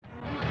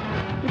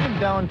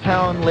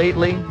downtown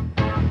lately?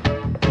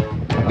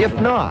 If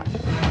not,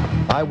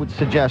 I would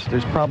suggest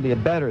there's probably a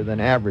better than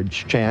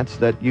average chance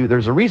that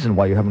there's a reason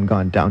why you haven't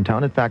gone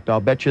downtown. In fact,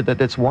 I'll bet you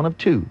that it's one of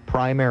two,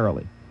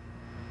 primarily.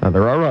 Now,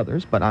 there are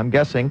others, but I'm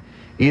guessing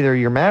either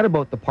you're mad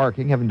about the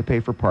parking, having to pay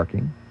for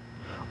parking,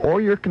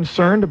 or you're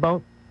concerned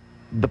about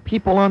the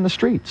people on the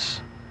streets,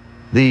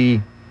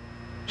 the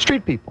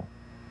street people,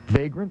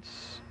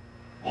 vagrants,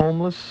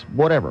 homeless,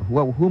 whatever,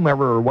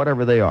 whomever or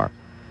whatever they are.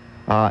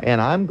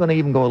 And I'm going to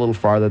even go a little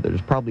farther.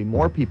 There's probably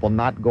more people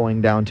not going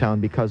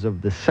downtown because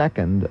of the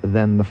second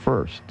than the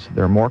first.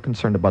 They're more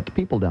concerned about the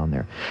people down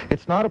there.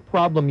 It's not a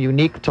problem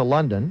unique to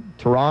London.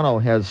 Toronto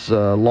has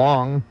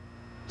long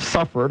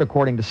suffered,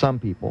 according to some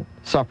people,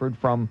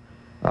 from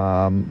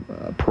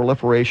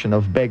proliferation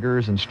of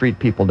beggars and street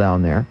people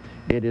down there.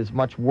 It is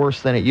much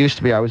worse than it used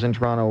to be. I was in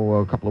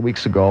Toronto a couple of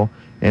weeks ago,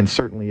 and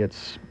certainly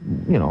it's,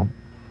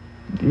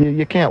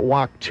 you can't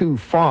walk too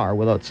far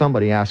without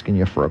somebody asking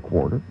you for a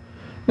quarter.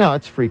 Now,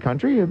 it's a free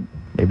country.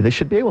 Maybe they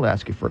should be able to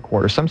ask you for a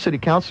quarter. Some city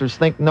councilors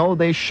think, no,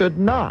 they should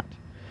not.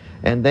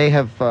 And they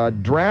have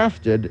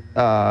drafted,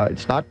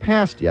 it's not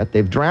passed yet,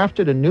 they've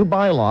drafted a new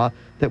bylaw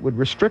that would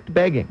restrict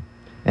begging.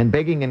 And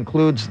begging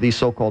includes the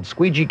so-called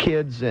squeegee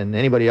kids and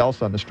anybody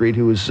else on the street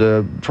who is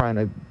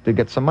trying to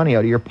get some money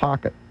out of your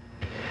pocket.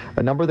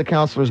 A number of the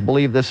councilors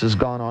believe this has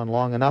gone on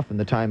long enough and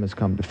the time has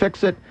come to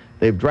fix it.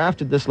 They've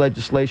drafted this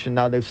legislation.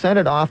 Now, they've sent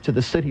it off to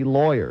the city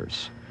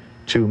lawyers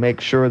to make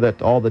sure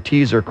that all the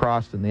T's are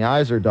crossed and the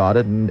I's are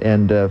dotted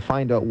and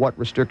find out what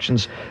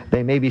restrictions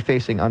they may be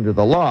facing under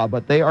the law,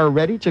 but they are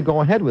ready to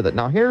go ahead with it.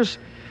 Now, here's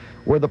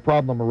where the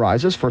problem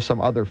arises for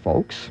some other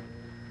folks.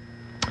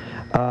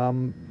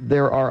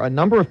 There are a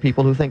number of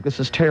people who think this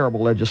is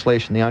terrible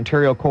legislation, the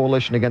Ontario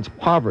Coalition Against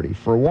Poverty,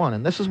 for one,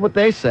 and this is what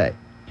they say,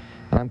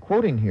 and I'm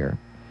quoting here,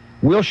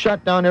 "We'll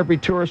shut down every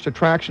tourist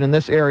attraction in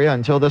this area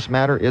until this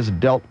matter is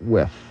dealt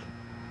with.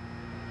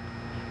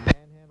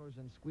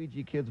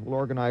 Squeegee kids will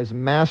organize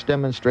mass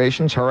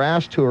demonstrations,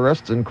 harass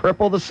tourists, and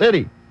cripple the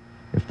city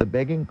if the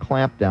begging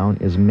clampdown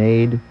is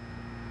made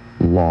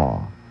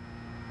law."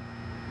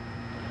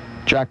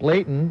 Jack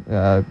Layton,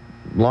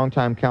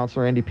 longtime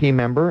councillor, NDP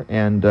member,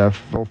 and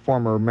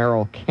former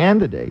mayoral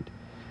candidate,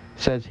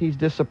 says he's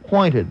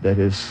disappointed that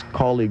his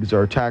colleagues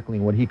are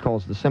tackling what he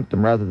calls the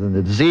symptom rather than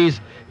the disease.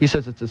 He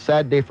says it's a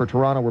sad day for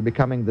Toronto. We're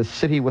becoming the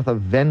city with a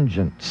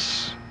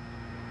vengeance.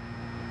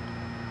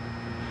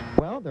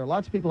 There are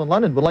lots of people in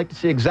London who would like to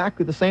see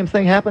exactly the same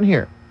thing happen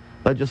here.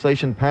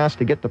 Legislation passed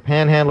to get the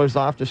panhandlers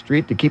off the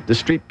street, to keep the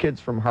street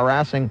kids from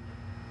harassing,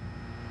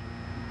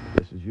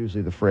 this is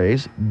usually the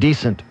phrase,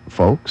 decent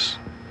folks,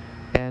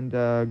 and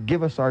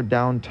give us our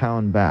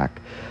downtown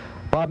back.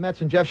 Bob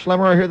Metz and Jeff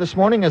Schlemmer are here this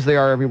morning, as they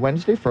are every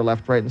Wednesday, for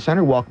Left, Right, and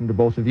Center. Welcome to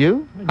both of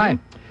you. Hi.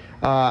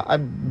 I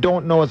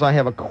don't know as I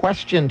have a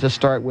question to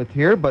start with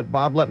here, but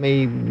Bob, let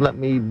me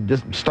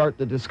just start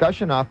the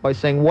discussion off by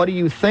saying, what do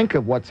you think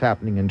of what's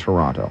happening in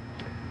Toronto?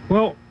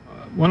 Well,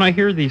 when I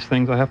hear these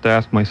things, I have to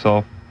ask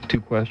myself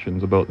two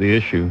questions about the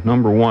issue.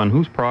 Number one,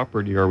 whose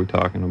property are we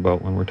talking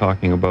about when we're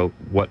talking about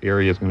what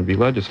area is going to be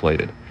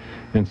legislated?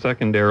 And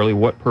secondarily,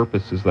 what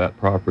purpose is that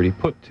property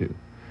put to?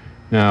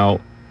 Now,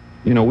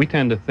 we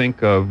tend to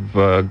think of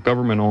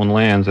government-owned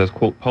lands as,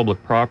 quote,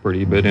 public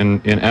property, but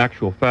in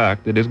actual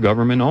fact, it is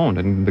government-owned,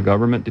 and the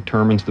government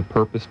determines the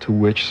purpose to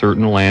which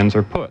certain lands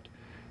are put.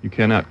 You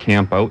cannot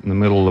camp out in the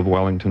middle of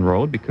Wellington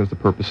Road because the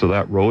purpose of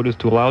that road is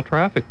to allow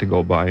traffic to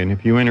go by. And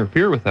if you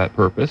interfere with that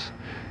purpose,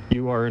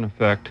 you are in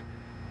effect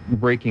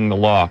breaking the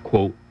law,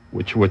 quote,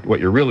 which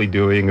what you're really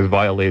doing is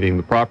violating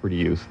the property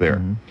use there.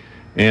 Mm-hmm.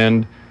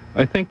 And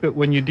I think that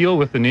when you deal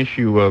with an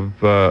issue of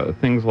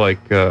things like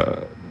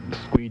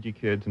squeegee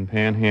kids and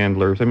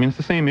panhandlers, I mean, it's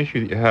the same issue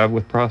that you have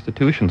with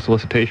prostitution,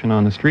 solicitation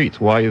on the streets.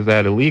 Why is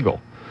that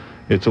illegal?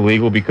 It's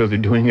illegal because they're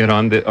doing it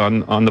on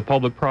the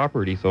public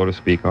property, so to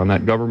speak, on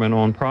that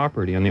government-owned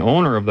property. And the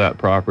owner of that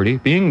property,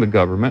 being the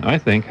government, I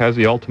think, has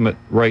the ultimate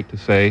right to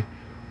say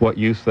what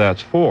use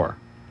that's for.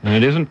 And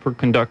it isn't for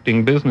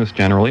conducting business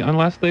generally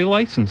unless they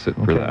license it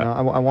for that.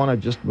 Now, I want to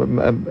just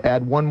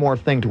add one more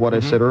thing to what I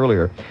said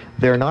earlier.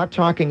 They're not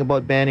talking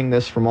about banning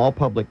this from all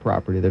public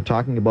property. They're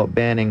talking about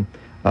banning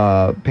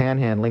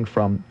panhandling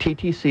from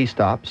TTC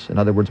stops, in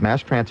other words,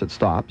 mass transit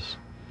stops,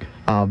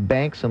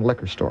 banks and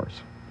liquor stores.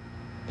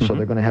 So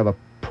they're going to have a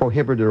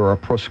prohibited or a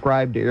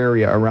proscribed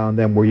area around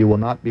them where you will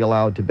not be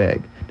allowed to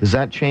beg. Does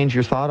that change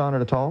your thought on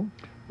it at all?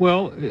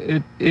 Well,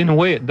 in a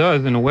way it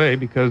does,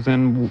 because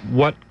then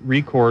what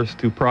recourse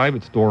do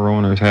private store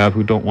owners have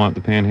who don't want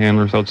the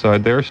panhandlers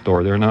outside their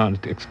store? They're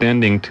not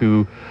extending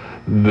to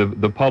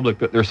the public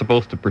that they're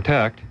supposed to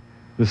protect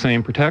the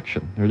same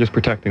protection. They're just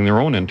protecting their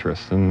own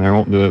interests and their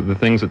own, the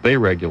things that they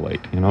regulate,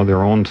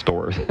 their own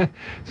stores.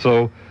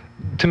 So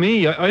to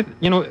me,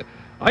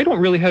 I don't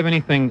really have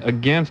anything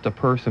against a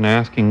person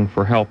asking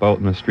for help out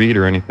in the street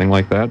or anything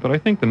like that, but I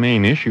think the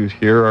main issues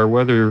here are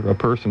whether a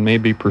person may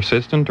be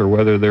persistent or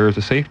whether there is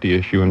a safety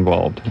issue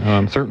involved.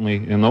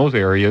 Certainly in those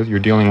areas, you're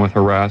dealing with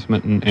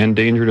harassment and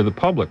danger to the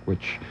public,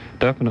 which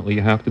definitely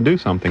you have to do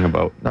something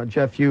about. Now,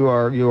 Jeff, you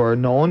are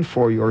known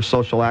for your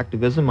social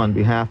activism on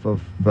behalf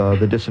of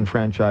the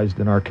disenfranchised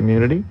in our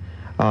community.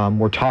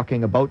 We're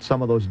talking about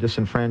some of those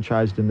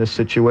disenfranchised in this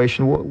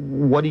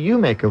situation. What do you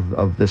make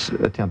of this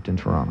attempt in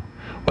Toronto?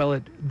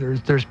 Well,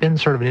 there's been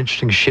sort of an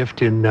interesting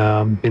shift in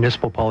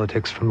municipal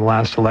politics from the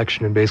last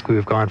election, and basically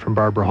we've gone from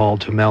Barbara Hall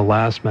to Mel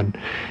Lastman,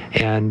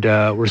 and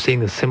we're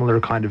seeing a similar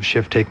kind of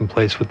shift taking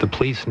place with the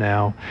police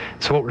now.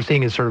 So what we're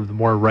seeing is sort of the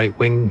more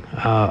right-wing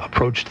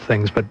approach to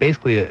things, but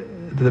basically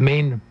the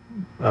main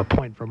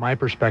point from my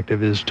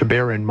perspective is to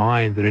bear in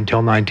mind that until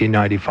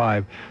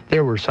 1995,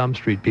 there were some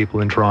street people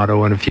in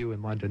Toronto and a few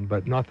in London,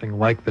 but nothing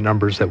like the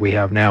numbers that we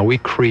have now. We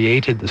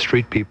created the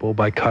street people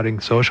by cutting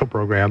social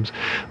programs,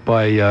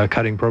 by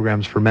cutting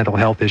programs for mental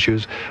health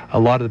issues. A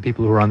lot of the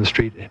people who are on the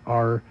street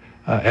are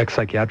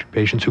ex-psychiatric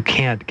patients who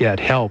can't get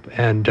help.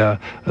 And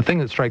the thing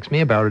that strikes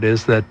me about it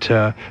is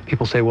that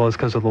people say, well, it's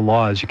because of the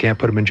laws. You can't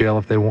put them in jail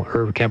if they want,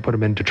 or can't put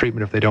them into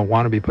treatment if they don't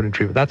want to be put in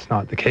treatment. That's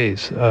not the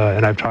case.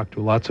 And I've talked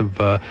to lots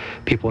of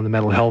people in the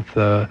mental health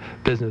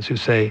business who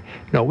say,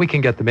 no, we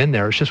can get them in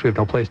there. It's just we have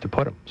no place to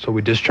put them. So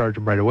we discharge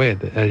them right away.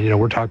 And,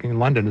 we're talking in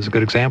London is a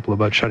good example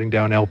about shutting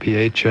down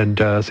LPH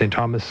and St.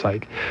 Thomas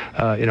Psych.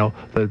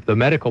 The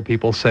medical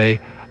people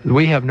say,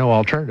 we have no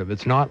alternative.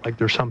 It's not like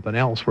there's something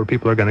else where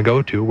people are going to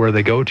go to. Where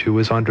they go to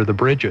is under the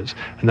bridges.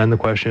 And then the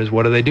question is,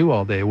 what do they do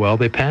all day? Well,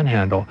 they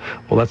panhandle.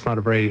 Well, that's not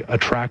a very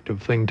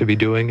attractive thing to be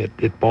doing.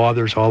 It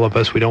bothers all of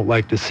us. We don't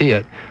like to see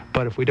it.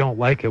 But if we don't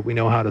like it, we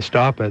know how to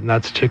stop it, and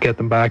that's to get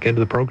them back into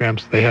the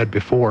programs they had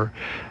before.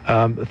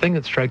 The thing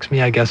that strikes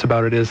me, I guess,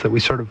 about it is that we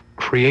sort of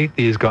create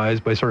these guys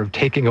by sort of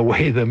taking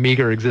away the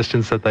meager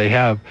existence that they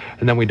have,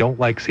 and then we don't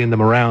like seeing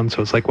them around.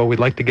 So it's like, well, we'd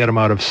like to get them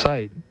out of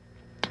sight.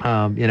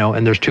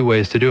 And there's two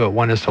ways to do it.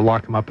 One is to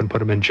lock them up and put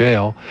them in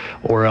jail,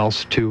 or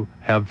else to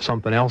have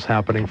something else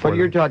happening for them. But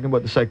you're talking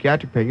about the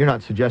psychiatric patient. You're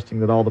not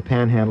suggesting that all the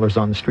panhandlers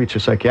on the streets are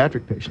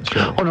psychiatric patients,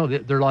 surely? Oh, no,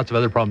 there are lots of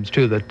other problems,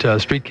 too,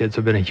 that street kids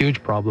have been a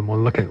huge problem.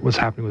 When look at what's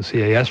happening with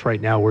CAS right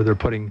now, where they're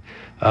putting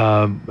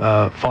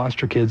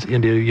foster kids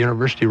into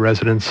university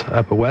residence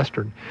up at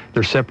Western.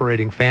 They're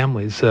separating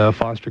families.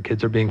 Foster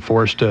kids are being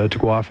forced to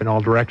go off in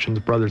all directions.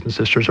 Brothers and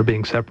sisters are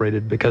being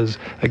separated because,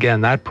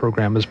 again, that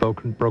program is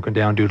broken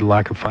down due to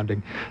lack of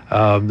funding. There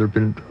have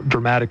been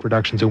dramatic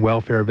reductions in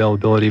welfare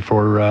availability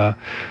for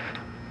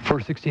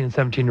 16 and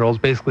 17-year-olds,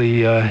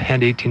 basically,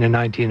 and 18 and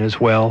 19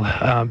 as well.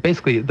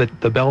 Basically,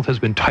 the belt has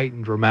been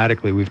tightened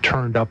dramatically. We've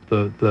turned up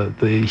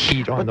the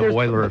heat on the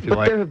boiler, if you like.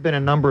 But there have been a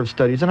number of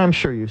studies, and I'm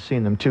sure you've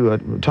seen them too,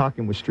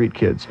 talking with street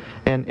kids.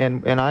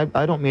 And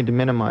I don't mean to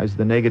minimize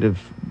the negative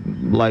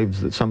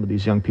lives that some of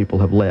these young people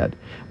have led,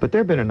 but there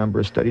have been a number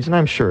of studies, and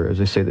I'm sure, as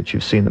I say, that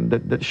you've seen them,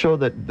 that show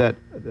that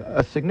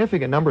a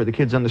significant number of the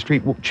kids on the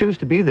street will choose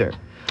to be there.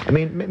 I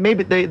mean,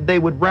 maybe they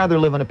would rather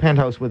live in a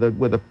penthouse with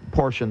a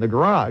Porsche in the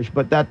garage,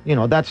 but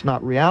that's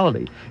not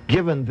reality.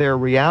 Given their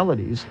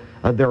realities,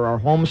 there are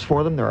homes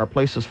for them, there are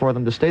places for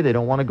them to stay. They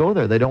don't want to go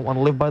there. They don't want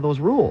to live by those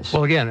rules.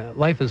 Well, again,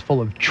 life is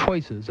full of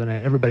choices, and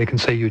everybody can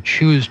say you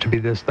choose to be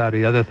this, that, or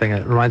the other thing.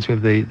 It reminds me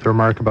of the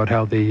remark about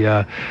how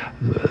the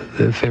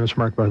famous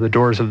remark about the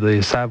doors of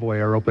the Savoy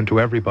are open to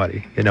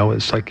everybody.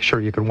 It's like,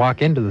 sure, you can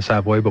walk into the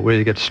Savoy, but whether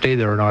you get to stay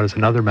there or not is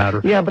another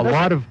matter. Yeah, but a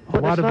lot of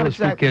those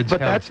street kids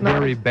have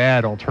very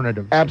bad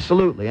alternatives.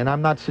 Absolutely, and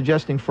I'm not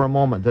suggesting for a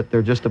moment that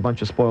they're just a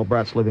bunch of spoiled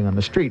brats living on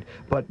the street.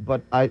 But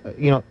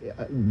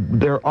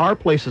there are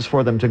places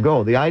for them to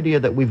go. The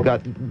idea that we've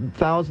got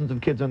thousands of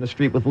kids on the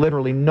street with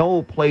literally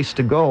no place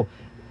to go,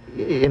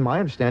 in my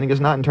understanding, is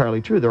not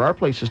entirely true. There are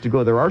places to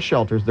go. There are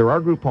shelters. There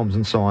are group homes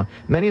and so on.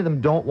 Many of them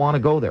don't want to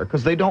go there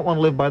because they don't want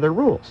to live by their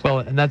rules. Well,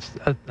 and that's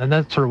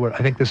sort of what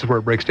I think. This is where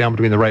it breaks down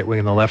between the right wing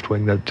and the left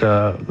wing. That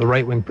the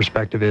right wing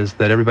perspective is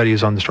that everybody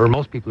who's on the street, or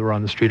most people who are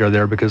on the street, are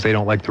there because they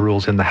don't like the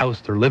rules in the house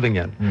they're living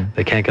in.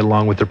 They can't get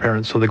along with their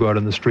parents, so they go out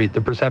on the street.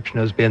 The perception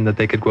has been that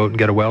they could go out and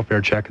get a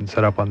welfare check and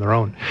set up on their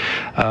own.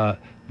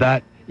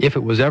 That, if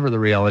it was ever the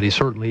reality,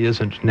 certainly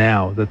isn't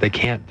now, that they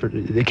can't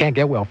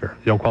get welfare.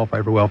 They don't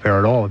qualify for welfare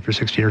at all if you're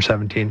 16 or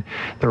 17.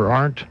 There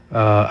aren't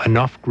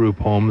enough group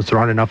homes. There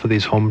aren't enough of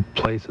these home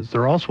places.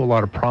 There are also a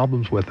lot of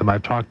problems with them.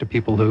 I've talked to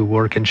people who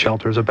work in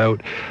shelters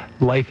about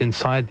life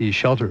inside these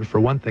shelters.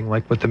 For one thing,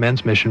 like with the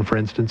men's mission, for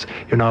instance,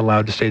 you're not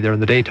allowed to stay there in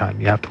the daytime.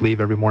 You have to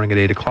leave every morning at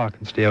 8 o'clock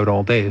and stay out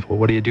all day. Well,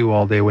 what do you do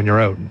all day when you're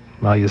out?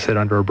 Well, you sit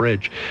under a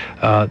bridge.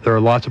 There are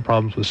lots of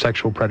problems with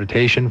sexual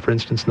predation, for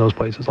instance, in those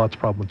places. Lots of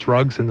problems with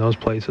drugs in those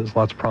places.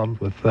 Lots of problems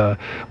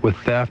with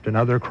theft and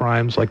other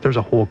crimes. Like, there's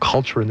a whole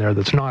culture in there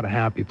that's not a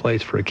happy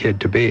place for a kid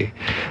to be.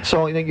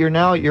 So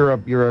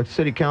you're a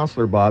city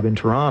councillor, Bob, in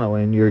Toronto,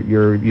 and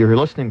you're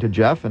listening to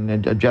Jeff,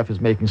 and Jeff is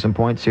making some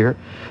points here.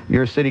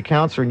 You're a city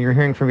councillor, and you're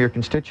hearing from your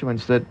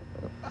constituents that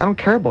I don't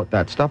care about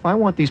that stuff. I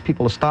want these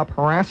people to stop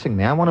harassing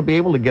me. I want to be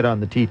able to get on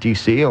the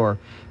TTC or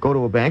go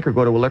to a bank or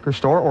go to a liquor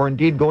store or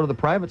indeed go to the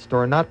private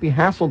store and not be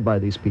hassled by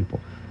these people.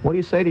 What do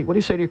you say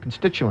to your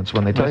constituents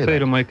when they tell you that? I say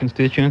to my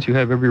constituents, you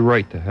have every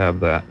right to have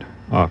that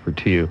offered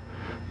to you.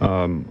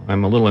 I'm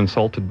a little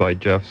insulted by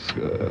Jeff's,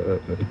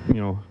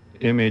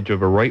 image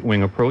of a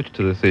right-wing approach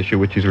to this issue,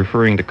 which is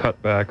referring to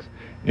cutbacks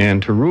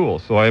and to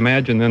rules. So I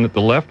imagine then that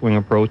the left-wing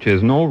approach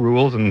is no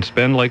rules and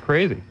spend like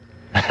crazy.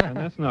 And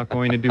that's not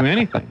going to do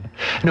anything.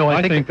 No,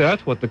 I think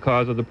that's what the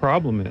cause of the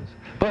problem is.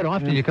 But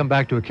often you come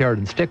back to a carrot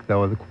and stick,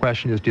 though. The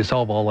question is, do you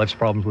solve all life's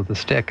problems with a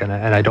stick? And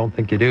I don't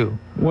think you do.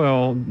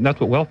 Well,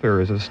 that's what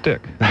welfare is, a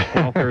stick.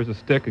 Welfare is a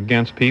stick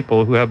against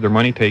people who have their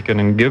money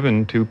taken and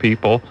given to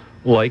people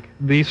like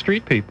these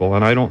street people,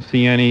 and I don't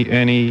see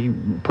any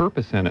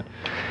purpose in it.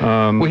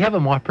 We have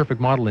a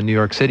perfect model in New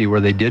York City where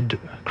they did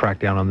crack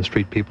down on the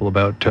street people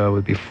about,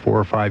 would be 4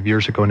 or 5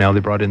 years ago now. They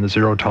brought in the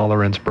zero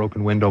tolerance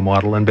broken window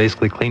model and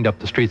basically cleaned up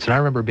the streets. And I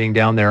remember being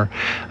down there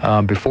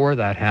before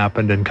that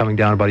happened and coming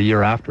down about a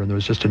year after, and there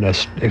was just an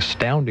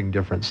astounding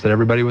difference that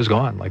everybody was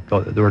gone. Like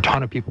there were a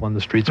ton of people on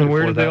the streets and before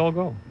that. And where did they all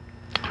go?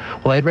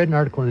 Well, I had read an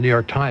article in the New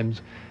York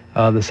Times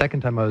the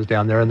second time I was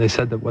down there, and they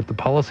said that what the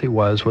policy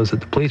was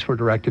that the police were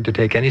directed to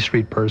take any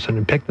street person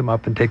and pick them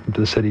up and take them to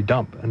the city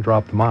dump and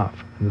drop them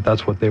off, and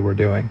that's what they were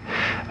doing.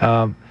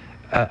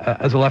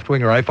 As a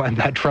left-winger, I find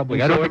that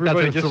troubling. I don't think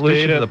that's a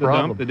solution to the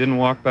problem. Dump. They didn't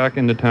walk back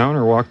into town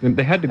or walk.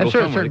 They had to go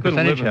somewhere. Certain they couldn't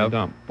live percentage in the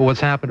dump. But what's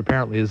happened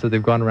apparently is that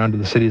they've gone around to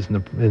the cities in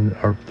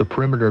the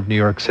perimeter of New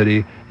York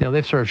City.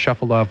 They've sort of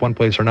shuffled off one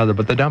place or another,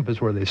 but the dump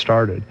is where they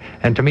started.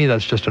 And to me,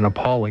 that's just an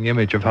appalling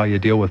image of how you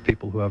deal with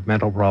people who have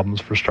mental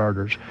problems, for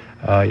starters.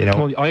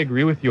 Well, I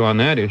agree with you on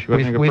that issue.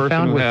 I think a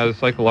person who has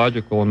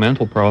psychological and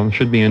mental problems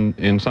should be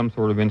in some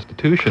sort of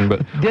institution.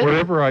 But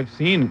whatever I've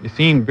seen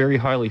very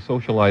highly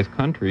socialized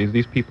countries,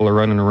 these people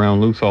are running around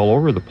loose all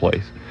over the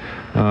place.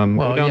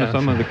 Go down to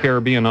some of the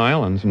Caribbean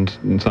islands,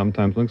 and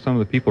sometimes look at some of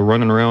the people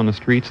running around the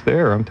streets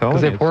there. I'm telling you,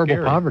 because they have horrible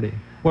scary. Poverty.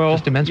 Well,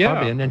 just immense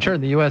poverty, and sure,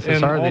 in the USSR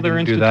and all they their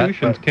didn't do that.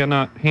 institutions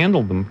cannot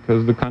handle them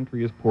because the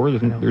country is poor.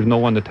 There's no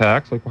one to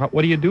tax. Like,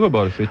 what do you do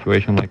about a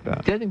situation like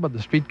that? The other thing about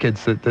the street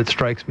kids that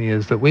strikes me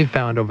is that we've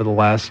found over the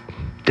last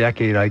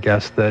decade, I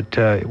guess, that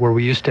where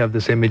we used to have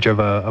this image of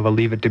a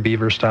Leave It to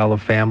Beaver style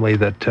of family,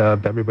 that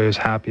everybody was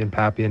happy and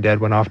pappy and dad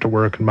went off to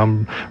work and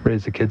mom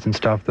raised the kids and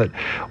stuff, that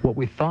what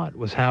we thought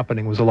was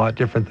happening was a lot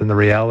different than the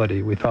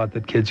reality. We thought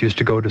that kids used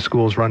to go to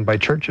schools run by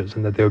churches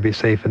and that they would be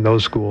safe in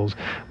those schools.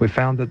 We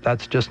found that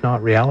that's just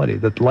not reality,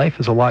 that life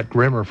is a lot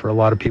grimmer for a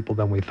lot of people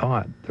than we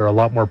thought. There are a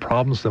lot more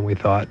problems than we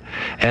thought.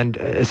 And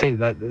I say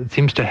that it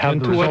seems to have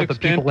the result that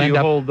people end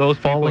up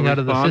falling out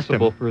of the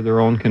system. For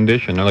their own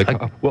condition? Like,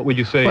 what would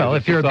you say? Well,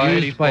 if you're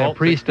abused by a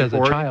priest as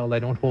a child, I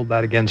don't hold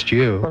that against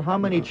you. But how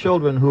many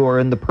children who are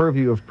in the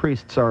purview of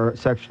priests are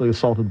sexually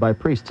assaulted by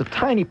priests? A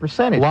tiny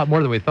percentage. A lot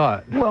more than we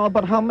thought. Well,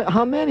 but how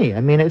many?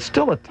 I mean, it's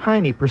still a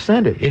tiny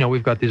percentage.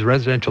 We've got these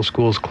residential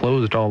schools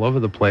closed all over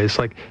the place.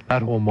 Like,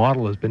 that whole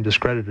model has been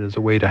discredited as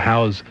a way to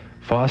house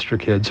foster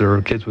kids or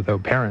kids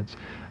without parents.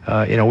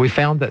 We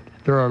found that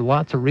there are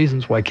lots of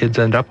reasons why kids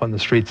end up on the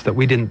streets that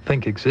we didn't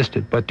think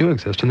existed, but do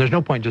exist. And there's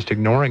no point just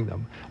ignoring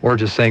them or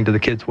just saying to the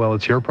kids, well,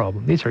 it's your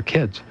problem. These are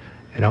kids.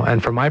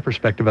 And from my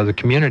perspective as a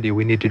community,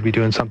 we need to be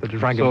doing something to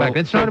try and get back.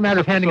 It's not a matter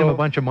of handing them a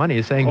bunch of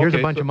money, saying, here's a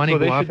bunch of money,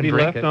 go off and drink it. So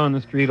they should be left on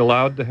the street,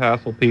 allowed to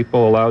hassle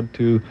people, allowed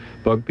to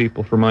bug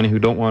people for money who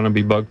don't want to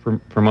be bugged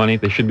for money.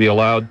 They should be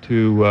allowed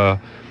to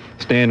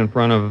stand in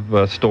front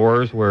of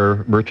stores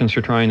where merchants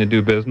are trying to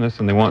do business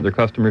and they want their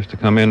customers to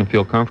come in and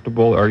feel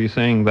comfortable. Are you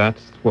saying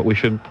that's what we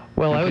should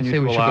Well, I would say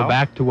we should go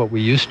back to what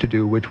we used to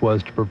do, which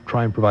was to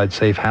try and provide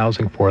safe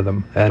housing for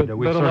them. And but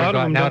we've a sort lot of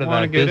of them gotten out don't of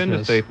want to that get business.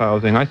 into safe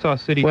housing. I saw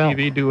City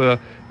TV do a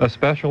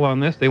special on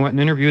this. They went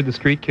and interviewed the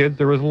street kids.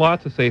 There was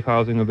lots of safe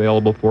housing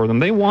available for them.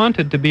 They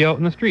wanted to be out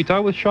in the streets. I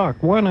was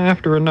shocked, one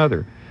after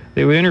another.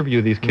 They would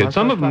interview these kids.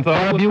 Some of them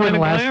thought it was kind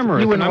of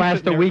glamorous. You wouldn't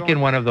last a week in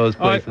one of those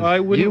places. I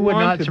wouldn't you would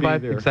want not to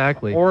survive be there.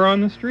 Exactly. Or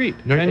on the street.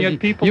 And yet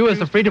people. You, as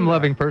a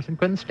freedom-loving person,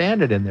 couldn't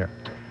stand it in there.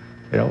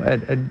 Well,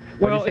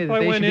 if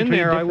I went in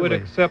there, I would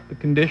accept the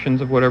conditions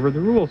of whatever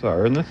the rules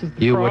are, and this is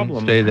the problem. You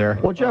wouldn't stay there.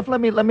 Well, Jeff,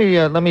 let me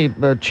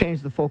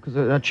change the focus.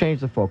 Not change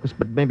the focus,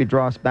 but maybe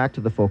draw us back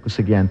to the focus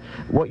again.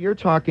 What you're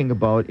talking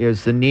about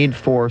is the need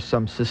for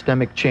some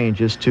systemic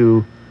changes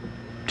to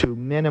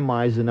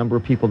minimize the number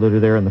of people that are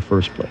there in the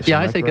first place. Yeah,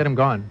 I say get them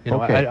gone.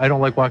 I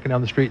don't like walking down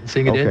the street and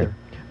seeing it either.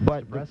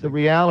 But the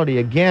reality,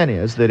 again,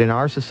 is that in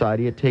our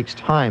society, it takes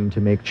time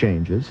to make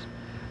changes.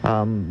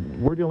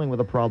 We're dealing with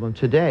a problem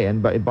today,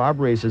 and Bob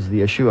raises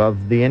the issue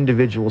of the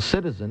individual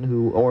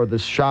citizen or the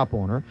shop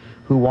owner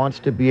who wants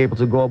to be able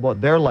to go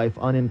about their life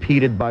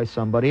unimpeded by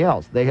somebody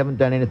else. They haven't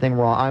done anything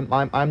wrong.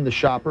 I'm the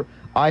shopper.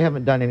 I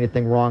haven't done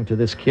anything wrong to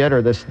this kid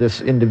or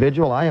this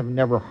individual. I have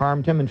never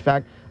harmed him. In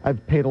fact,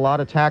 I've paid a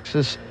lot of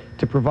taxes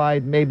to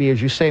provide, maybe,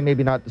 as you say,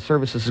 maybe not the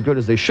services as good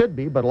as they should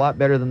be, but a lot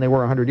better than they were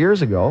 100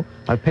 years ago.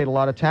 I've paid a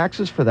lot of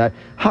taxes for that.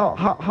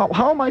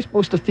 How am I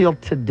supposed to feel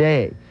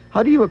today?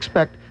 How do you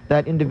expect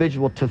that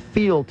individual to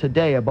feel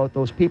today about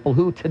those people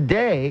who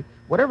today,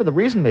 whatever the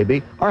reason may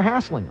be, are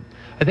hassling them?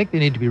 I think they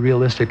need to be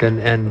realistic,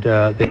 and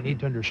they need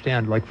to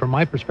understand, like from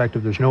my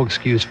perspective, there's no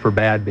excuse for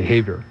bad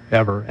behavior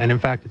ever. And in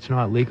fact, it's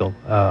not legal.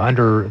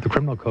 Under the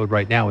criminal code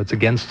right now, it's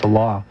against the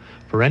law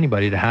for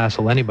anybody to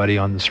hassle anybody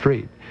on the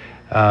street.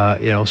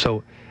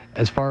 So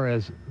as far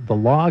as the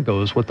law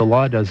goes, what the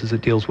law does is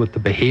it deals with the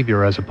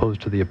behavior as opposed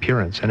to the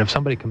appearance. And if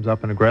somebody comes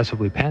up and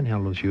aggressively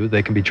panhandles you,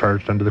 they can be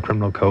charged under the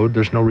criminal code.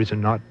 There's no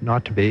reason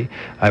not to be.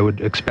 I would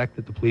expect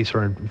that the police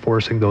are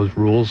enforcing those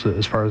rules,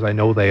 as far as I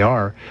know they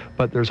are.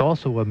 But there's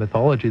also a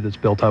mythology that's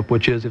built up,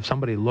 which is if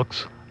somebody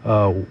looks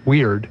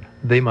weird,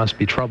 they must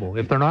be trouble.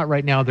 If they're not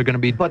right now, they're going to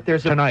be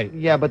tonight.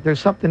 But there's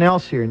something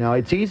else here. Now,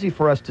 it's easy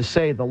for us to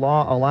say the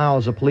law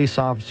allows a police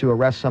officer to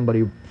arrest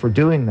somebody for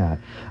doing that.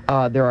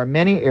 There are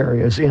many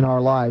areas in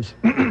our lives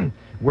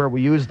where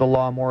we use the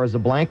law more as a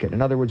blanket.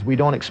 In other words, we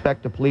don't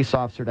expect a police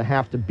officer to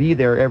have to be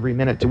there every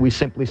minute. We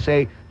simply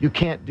say, you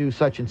can't do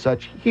such and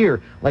such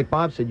here. Like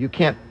Bob said, you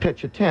can't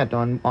pitch a tent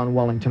on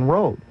Wellington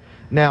Road.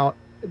 Now,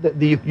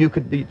 you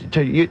could,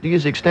 to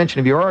use the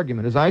extension of your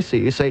argument, as I see,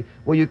 you say,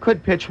 well, you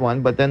could pitch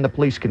one, but then the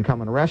police can come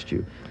and arrest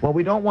you. Well,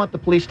 we don't want the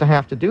police to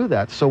have to do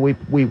that, so we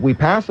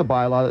pass a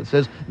bylaw that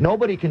says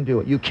nobody can do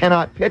it. You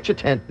cannot pitch a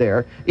tent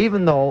there,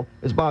 even though,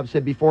 as Bob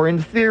said before,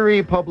 in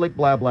theory, public,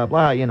 blah, blah,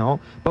 blah,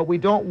 but we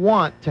don't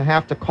want to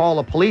have to call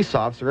a police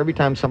officer every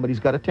time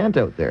somebody's got a tent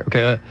out there.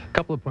 Okay, a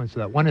couple of points to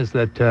that. One is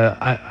that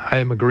I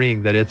am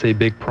agreeing that it's a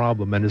big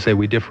problem, and to say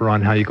we differ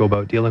on how you go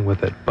about dealing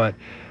with it, but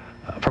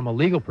from a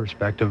legal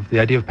perspective, the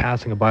idea of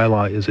passing a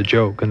bylaw is a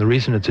joke, and the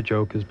reason it's a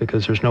joke is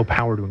because there's no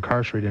power to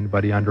incarcerate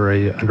anybody under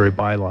a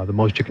bylaw. The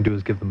most you can do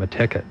is give them a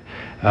ticket.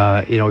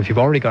 If you've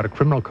already got a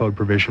criminal code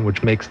provision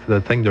which makes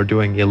the thing they're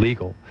doing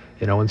illegal,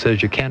 and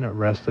says you can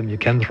arrest them, you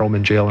can throw them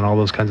in jail, and all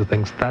those kinds of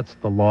things, that's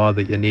the law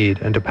that you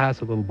need. And to pass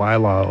a little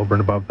bylaw over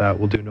and above that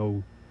will do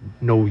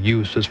no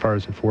use as far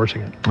as enforcing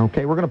it.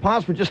 Okay, we're going to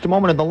pause for just a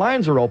moment, and the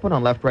lines are open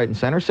on left, right, and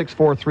center,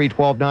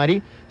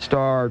 643-1290,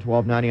 star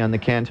 1290 on the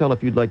Cantel.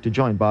 If you'd like to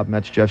join Bob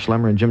Metz, Jeff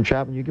Schlemmer, and Jim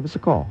Chapman, you give us a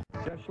call.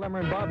 Jeff Schlemmer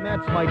and Bob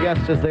Metz, my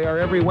guests, as they are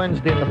every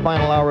Wednesday in the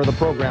final hour of the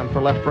program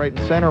for Left, Right,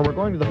 and Center. We're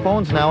going to the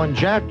phones now, and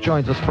Jack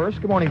joins us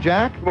first. Good morning,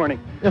 Jack. Good morning.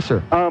 Yes,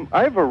 sir.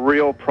 I have a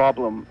real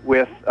problem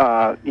with,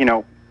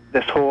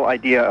 this whole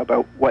idea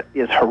about what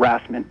is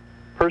harassment.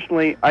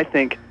 Personally, I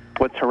think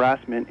what's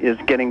harassment is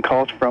getting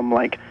calls from,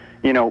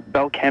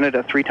 Bell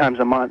Canada 3 times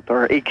a month,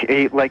 or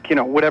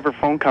whatever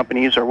phone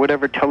companies or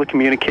whatever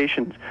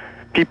telecommunications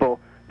people.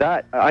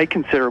 That I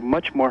consider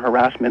much more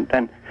harassment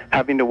than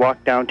having to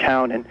walk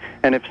downtown.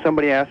 And if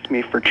somebody asks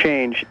me for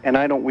change and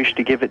I don't wish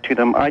to give it to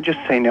them, I just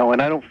say no.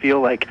 And I don't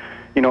feel like,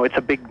 it's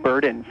a big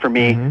burden for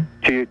me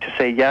to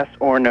say yes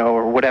or no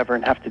or whatever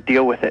and have to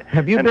deal with it.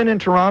 Have you been in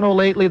Toronto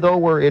lately, though,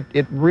 where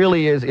it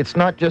really is, it's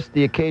not just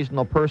the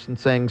occasional person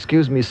saying,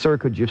 excuse me, sir,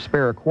 could you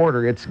spare a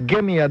quarter? It's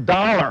give me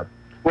 $1.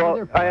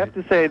 Well, I have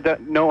to say that,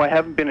 no, I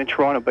haven't been in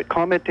Toronto, but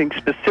commenting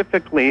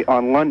specifically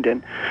on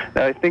London,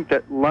 I think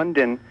that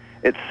London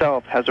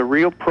itself has a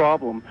real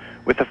problem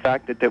with the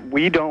fact that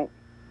we don't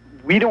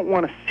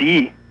want to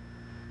see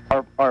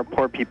our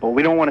poor people.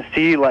 We don't want to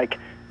see,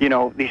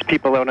 these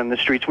people out on the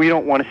streets. We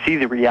don't want to see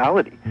the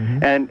reality.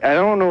 And I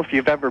don't know if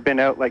you've ever been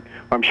out,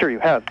 I'm sure you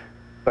have,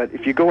 but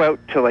if you go out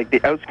to,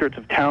 the outskirts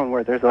of town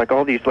where there's,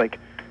 all these,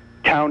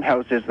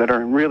 townhouses that are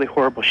in really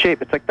horrible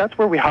shape, it's that's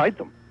where we hide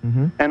them.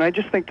 And I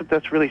just think that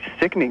that's really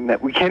sickening,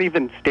 that we can't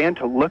even stand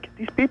to look at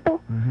these people,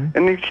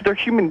 and they're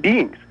human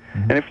beings.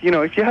 And if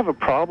you have a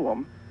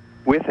problem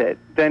with it,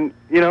 then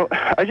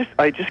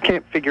I just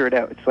can't figure it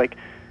out. It's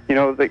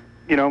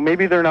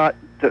maybe they're not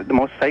the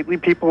most sightly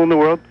people in the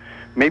world.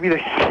 Maybe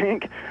they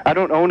think I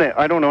don't own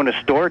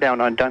a store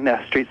down on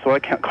Dundas Street, so I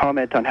can't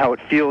comment on how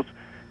it feels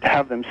to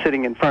have them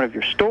sitting in front of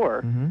your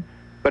store.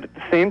 But at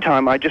the same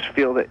time, I just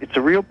feel that it's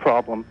a real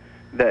problem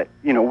that,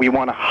 we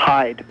want to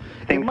hide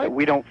things that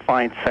we don't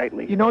find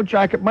sightly.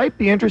 Jack, it might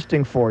be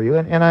interesting for you,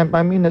 and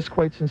I mean this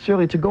quite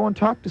sincerely, to go and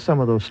talk to some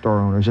of those store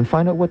owners and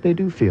find out what they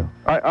do feel.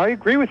 I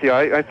agree with you.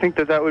 I think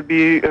that would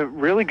be a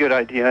really good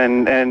idea,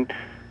 and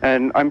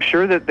I'm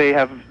sure that they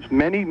have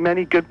many,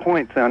 many good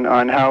points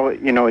on how,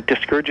 it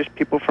discourages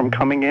people from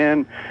coming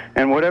in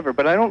and whatever.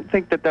 But I don't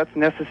think that that's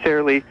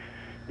necessarily,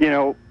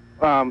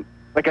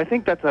 I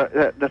think that's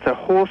a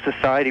whole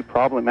society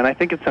problem, and I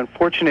think it's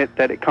unfortunate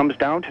that it comes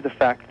down to the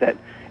fact that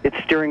it's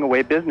steering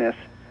away business.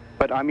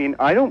 But I mean,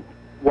 I don't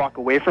walk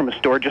away from a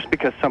store just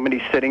because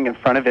somebody's sitting in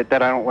front of it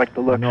that I don't like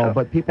the looks of. No,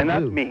 but people do.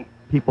 And that's me.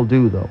 People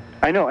do, though.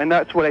 I know, and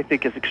that's what I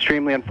think is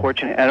extremely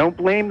unfortunate. I don't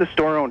blame the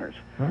store owners.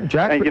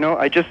 Jack, I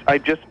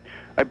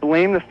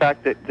blame the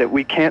fact that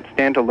we can't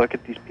stand to look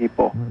at these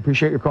people. I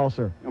appreciate your call,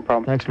 sir. No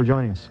problem. Thanks for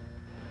joining us.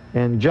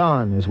 And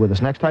John is with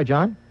us next. Hi,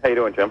 John. How you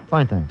doing, Jim?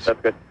 Fine, thanks.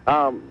 That's good.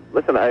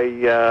 Listen,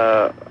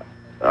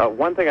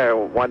 one thing I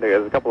wanted,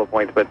 there's a couple of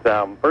points, but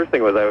first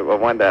thing was I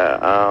wanted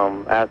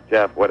to ask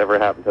Jeff whatever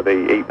happened to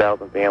the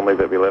 8,000 families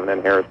that be living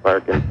in Harris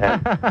Park. And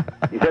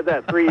he said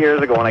that 3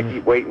 years ago, and I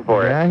keep waiting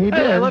for it. Yeah, he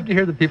did. I love to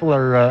hear that people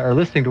are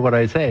listening to what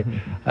I say.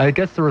 I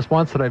guess the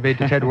response that I made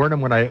to Ted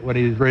Wernham when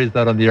he raised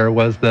that on the air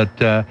was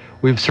that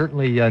we've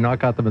certainly not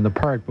got them in the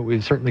park, but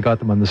we've certainly got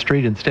them on the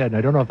street instead. And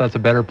I don't know if that's a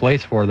better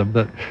place for them.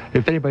 But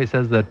if anybody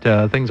says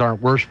that things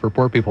aren't worse for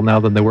poor people now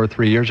than they were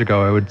 3 years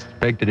ago, I would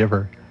beg to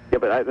differ. Yeah,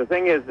 but the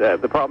thing is,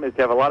 the problem is,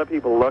 Jeff, a lot of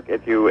people look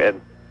at you,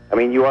 and, I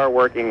mean, you are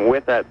working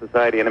with that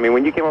society, and, I mean,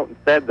 when you came out and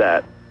said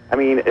that, I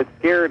mean, it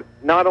scared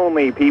not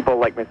only people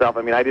like myself,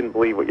 I mean, I didn't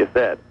believe what you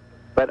said,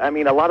 but, I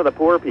mean, a lot of the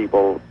poor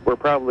people were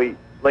probably,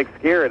 like,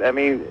 scared. I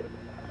mean,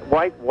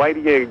 why do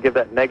you give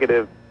that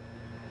negative...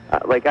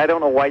 like, I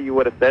don't know why you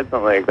would have said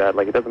something like that.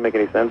 Like, it doesn't make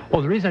any sense.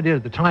 Well, the reason I did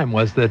at the time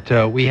was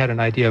that we had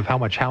an idea of how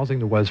much housing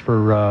there was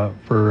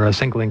for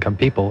single-income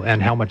people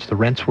and how much the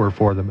rents were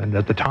for them. And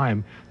at the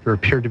time, there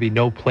appeared to be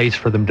no place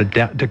for them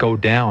to go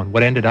down.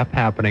 What ended up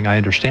happening, I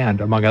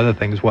understand, among other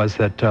things, was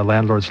that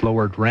landlords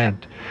lowered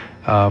rent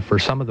for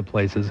some of the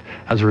places.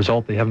 As a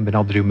result, they haven't been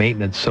able to do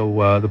maintenance,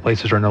 so the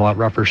places are in a lot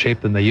rougher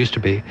shape than they used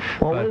to be.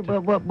 Well,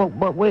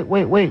 but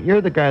wait.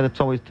 You're the guy that's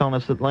always telling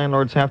us that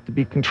landlords have to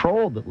be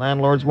controlled, that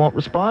landlords won't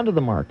respond to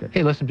the market.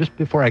 Hey, listen, just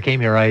before I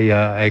came here,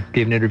 I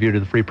gave an interview to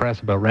the Free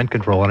Press about rent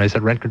control, and I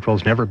said rent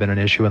control's never been an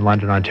issue in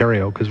London,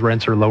 Ontario, because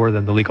rents are lower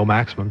than the legal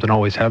maximums and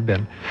always have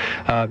been.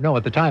 No,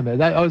 at the time,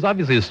 that was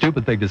obviously a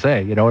stupid thing to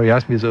say. You know, he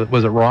asked me,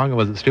 was it wrong and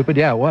was it stupid?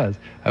 Yeah, it was.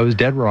 I was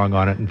dead wrong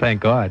on it, and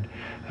thank God.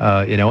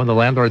 You know, and the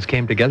landlords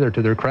came together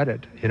to their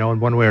credit, you know, in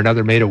one way or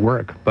another made it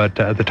work. But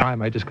at the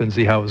time, I just couldn't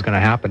see how it was going to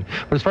happen.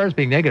 But as far as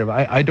being negative,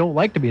 I don't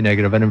like to be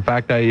negative. And in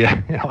fact,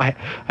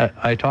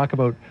 I talk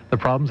about the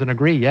problems and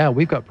agree, yeah,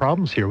 we've got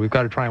problems here. We've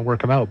got to try and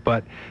work them out.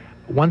 But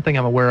one thing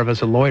I'm aware of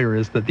as a lawyer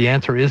is that the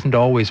answer isn't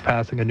always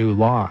passing a new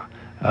law.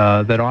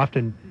 That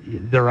often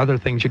there are other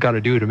things you got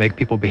to do to make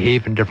people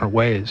behave in different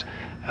ways.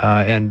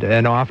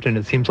 And often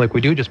it seems like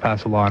we do just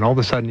pass a law, and all of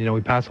a sudden, you know,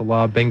 we pass a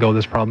law, bingo,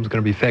 this problem's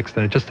going to be fixed,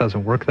 and it just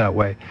doesn't work that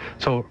way.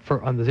 So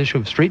on this issue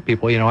of street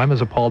people, you know, I'm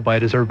as appalled by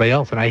it as everybody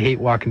else, and I hate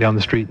walking down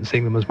the street and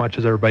seeing them as much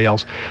as everybody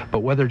else. But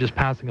whether just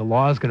passing a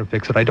law is going to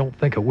fix it, I don't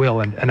think it will.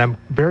 And I'm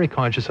very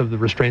conscious of the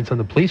restraints on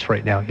the police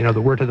right now. You know,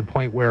 we're to the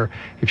point where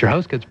if your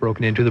house gets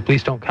broken into, the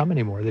police don't come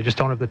anymore. They just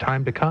don't have the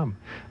time to come.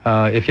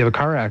 If you have a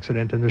car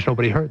accident and there's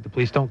nobody hurt, the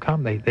police don't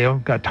come. They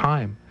don't got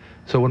time.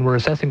 So when we're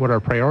assessing what our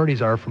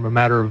priorities are from a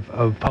matter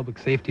of public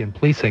safety and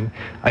policing,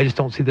 I just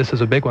don't see this as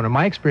a big one. And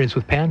my experience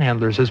with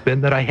panhandlers has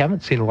been that I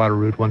haven't seen a lot of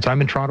rude ones. I'm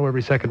in Toronto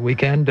every second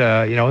weekend,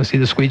 you know, I see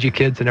the squeegee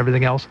kids and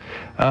everything else.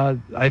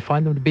 I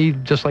find them to be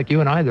just like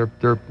you and I.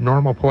 They're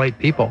normal, polite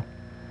people.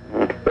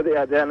 But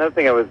another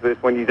thing I was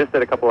just, when you just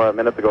said a couple of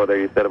minutes ago there,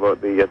 you said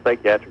about the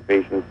psychiatric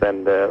patients,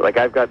 and like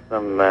I've got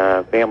some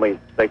family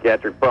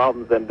psychiatric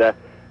problems, and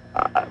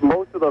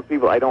most of those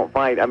people I don't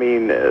find, I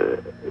mean,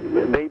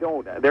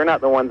 they're not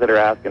the ones that are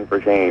asking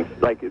for change.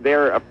 Like,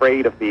 they're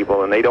afraid of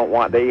people, and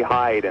they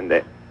hide,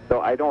 and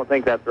so I don't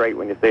think that's right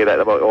when you say that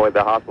about, oh,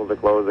 the hospitals are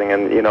closing,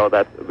 and, you know,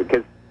 that's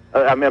because,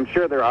 I mean, I'm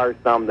sure there are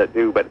some that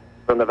do, but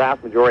from the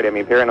vast majority, I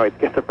mean, paranoid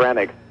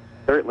schizophrenics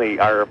certainly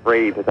are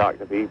afraid to talk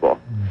to people.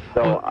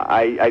 So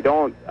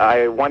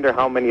I wonder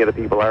how many of the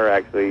people are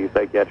actually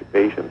psychiatric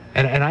patients.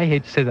 And I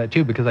hate to say that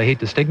too, because I hate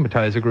to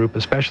stigmatize a group,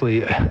 especially,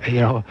 you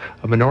know,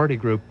 a minority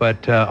group.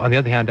 But on the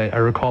other hand, I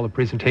recall a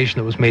presentation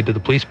that was made to the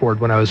police board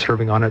when I was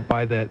serving on it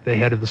by the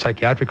head of the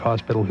psychiatric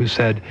hospital, who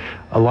said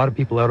a lot of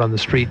people out on the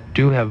street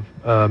do have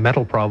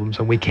mental problems,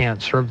 and we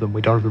can't serve them.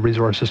 We don't have the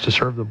resources to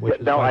serve them.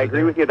 No, I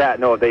agree with you that.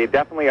 No, they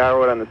definitely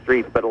are out on the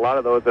streets, but a lot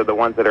of those are the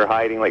ones that are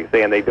hiding, like you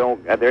say, and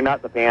they're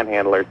not the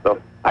panhandlers.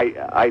 So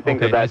I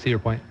think okay, that I see your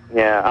point.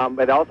 Yeah,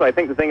 but also I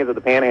think the thing is with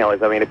the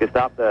panhandlers, I mean, if you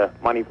stop the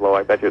money flow,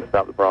 I bet you it'd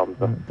stop the problem.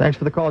 So. Thanks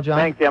for the call, John.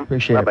 Thanks, Jim.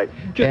 Appreciate Bye-bye.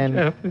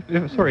 it.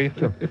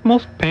 If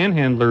most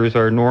panhandlers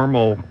are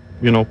normal,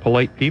 you know,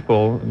 polite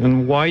people,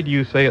 then why do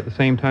you say at the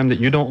same time that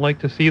you don't like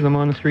to see them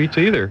on the streets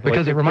either?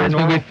 Because it reminds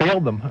me we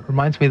failed them. It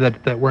reminds me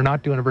that we're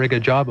not doing a very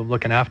good job of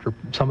looking after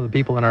some of the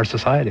people in our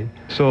society.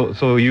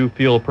 So you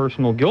feel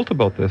personal guilt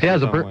about this? Yeah,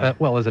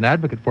 as an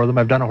advocate for them,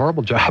 I've done a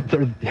horrible job.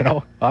 You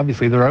know,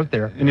 obviously they're out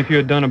there. And if you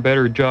had done a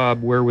better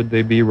job, where would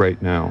they be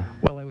right now?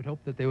 Well, I would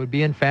hope that they would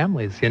be in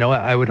families. You know,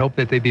 I would hope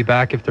that they'd be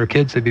back, if they're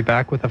kids, they'd be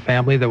back with a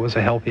family that was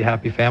a healthy,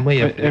 happy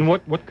family. And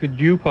what could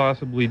you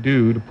possibly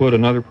do to put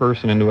another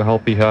person into a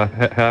healthy,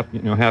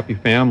 happy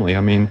family?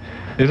 I mean,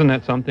 isn't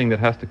that something that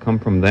has to come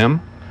from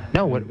them?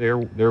 No,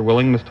 their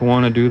willingness to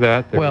want to do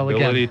that, their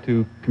ability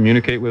to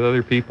communicate with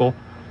other people.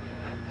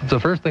 The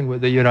first thing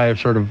that you and I have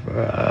sort of,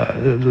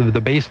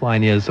 the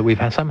baseline is that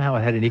we've somehow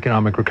had an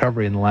economic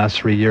recovery in the last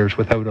 3 years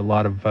without a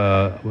lot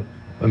of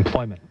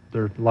employment.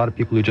 There are a lot of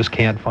people who just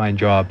can't find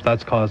jobs.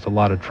 That's caused a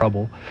lot of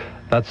trouble.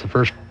 That's the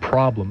first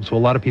problem. So a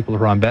lot of people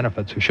who are on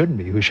benefits who shouldn't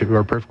be, who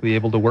are perfectly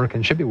able to work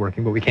and should be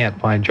working, but we can't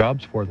find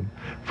jobs for them.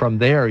 From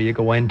there, you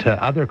go into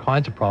other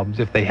kinds of problems.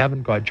 If they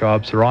haven't got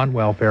jobs, they're on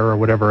welfare or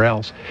whatever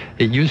else.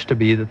 It used to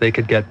be that they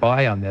could get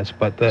by on this,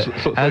 but as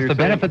the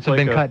benefits have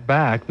been cut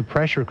back, the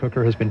pressure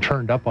cooker has been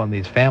turned up on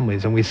these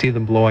families, and we see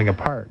them blowing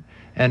apart.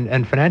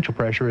 And financial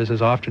pressure is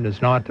as often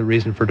as not the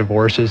reason for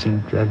divorces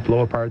and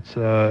blow-aparts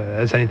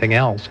as anything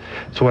else.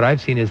 So what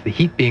I've seen is the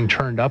heat being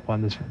turned up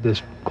on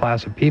this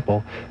class of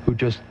people who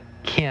just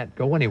can't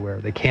go anywhere.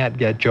 They can't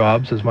get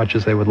jobs as much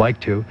as they would like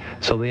to.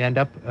 So they end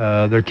up,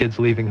 their kids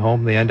leaving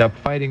home, they end up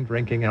fighting,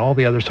 drinking, and all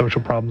the other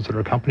social problems that are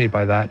accompanied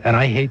by that. And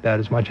I hate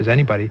that as much as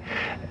anybody.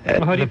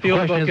 Well, how do you feel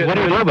about what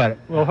do we do about it?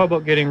 Well, how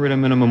about getting rid of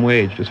minimum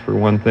wage, just for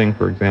one thing,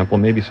 for example?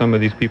 Maybe some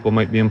of these people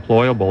might be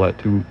employable at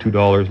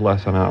 $2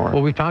 less an hour.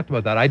 Well, we've talked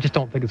about that. I just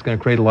don't think it's going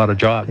to create a lot of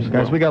jobs.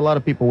 Guys, we got a lot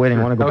of people waiting.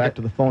 I want to go back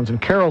to the phones.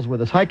 And Carol's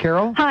with us. Hi,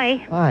 Carol. Hi.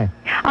 Hi.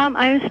 I'm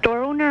a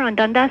store owner on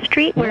Dundas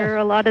Street, where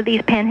a lot of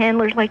these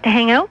panhandlers like to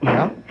hang out.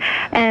 Yeah.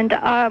 And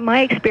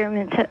my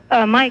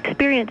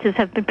experiences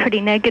have been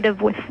pretty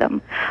negative with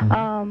them.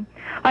 Mm-hmm.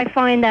 I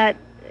find that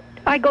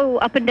I go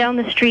up and down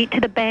the street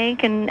to the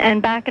bank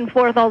and back and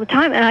forth all the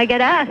time, and I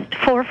get asked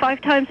 4 or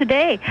 5 times a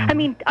day. I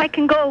mean, I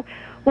can go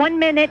 1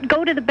 minute,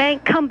 go to the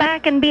bank, come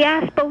back, and be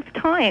asked both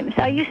times.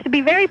 I used to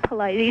be very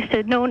polite. I used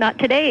to, no, not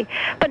today.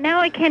 But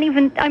now I can't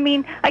even, I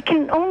mean, I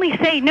can only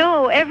say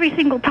no every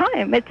single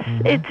time.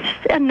 It's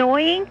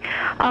annoying.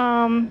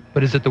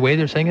 But is it the way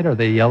they're saying it? Are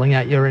they yelling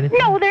at you or anything?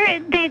 No,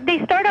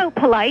 they start out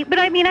polite, but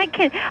I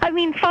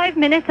mean, 5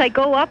 minutes, I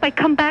go up, I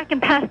come back and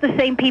pass the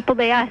same people,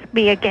 they ask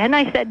me again.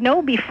 I said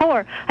no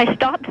before. I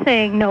stopped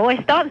saying no.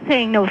 I stopped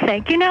saying no,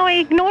 thank you. Now I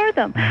ignore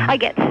them. I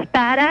get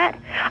spat at.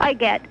 I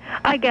get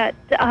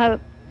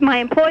my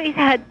employees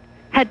had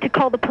to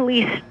call the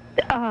police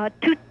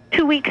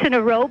two weeks in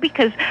a row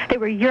because they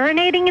were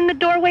urinating in the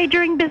doorway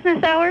during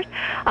business hours.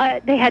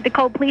 They had to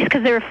call police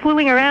because they were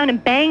fooling around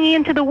and banging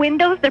into the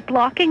windows. They're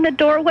blocking the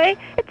doorway.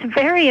 It's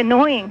very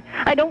annoying.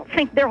 I don't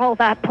think they're all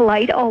that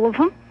polite, all of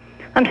them.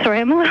 I'm sorry,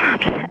 I'm a little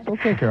upset.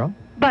 Okay, Carol.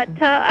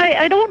 But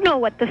I don't know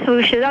what the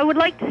solution is. I would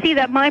like to see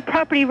that my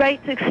property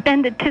rights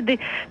extended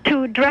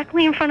to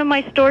directly in front of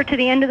my store to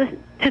the end of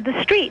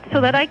the street,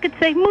 so that I could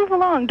say, move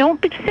along.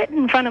 Don't be sitting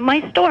in front of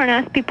my store and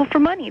ask people for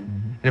money.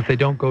 And if they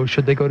don't go,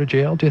 should they go to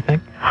jail, do you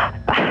think?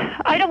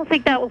 I don't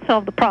think that will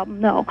solve the problem,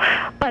 no.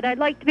 But I'd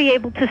like to be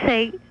able to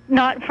say,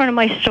 not in front of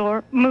my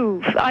store,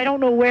 move. I don't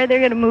know where they're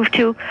going to move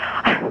to.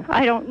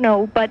 I don't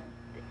know, but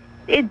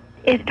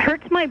it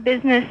hurts my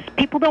business.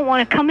 People don't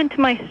want to come into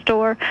my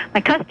store.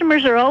 My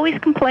customers are always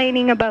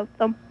complaining about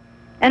them.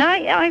 And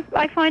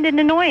I find it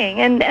annoying,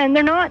 and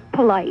they're not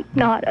polite.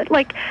 Not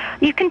like,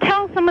 you can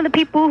tell some of the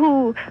people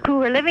who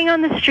are living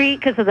on the street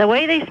because of the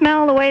way they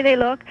smell, the way they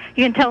look.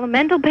 You can tell the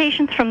mental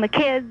patients from the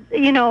kids,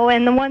 you know,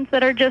 and the ones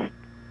that are just,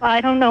 I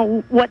don't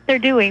know what they're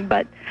doing,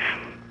 but.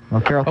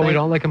 Well, Carol, we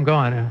don't like them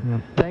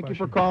gone. Thank you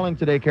for calling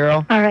today,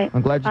 Carol. All right.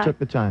 I'm glad you took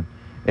the time.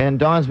 And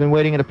Don's been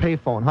waiting at a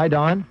payphone. Hi,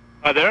 Don.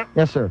 Hi there.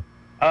 Yes, sir.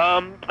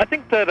 I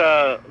think that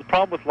the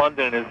problem with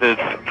London is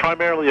it's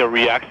primarily a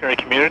reactionary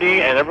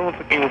community, and everyone's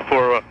looking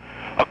for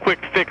a quick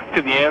fix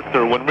to the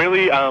answer, when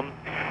really,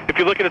 if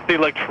you look at a city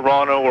like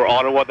Toronto or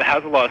Ottawa that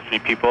has a lot of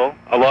street people,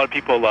 a lot of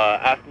people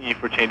asking you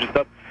for change and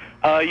stuff,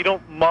 you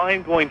don't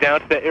mind going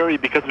down to that area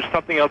because there's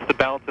something else to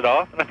balance it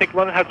off. And I think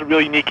London has a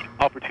really unique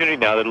opportunity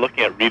now. They're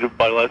looking at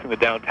revitalizing the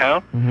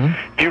downtown.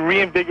 If you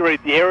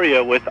reinvigorate the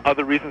area with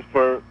other reasons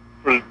for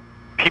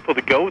people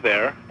to go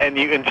there, and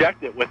you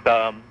inject it with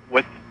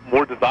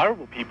more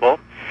desirable people,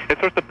 it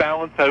starts to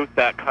balance out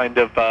that kind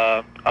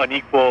of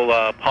unequal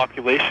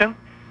population.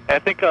 And I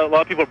think a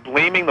lot of people are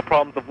blaming the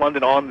problems of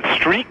London on the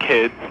street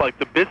kids, like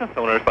the business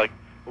owners. Like,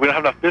 we don't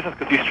have enough business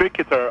because these street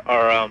kids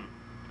are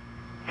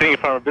sitting in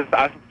front of a business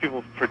asking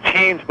people for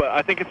change. But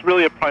I think it's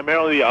really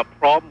primarily a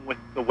problem with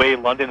the way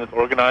London is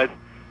organized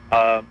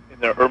in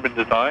their urban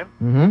design.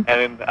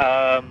 And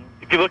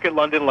if you look at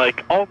London,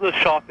 like, all the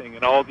shopping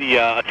and all the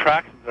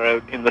attractions are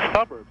out in the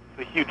suburbs.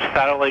 It's a huge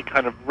satellite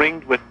kind of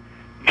ringed with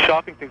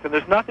shopping things, and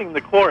there's nothing in the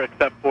core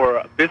except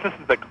for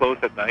businesses that close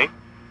at night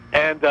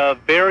and a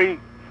very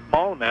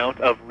small amount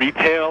of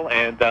retail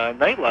and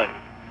nightlife.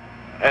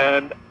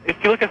 And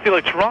if you look at, say,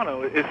 like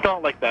Toronto, it's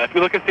not like that. If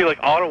you look at, say, like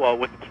Ottawa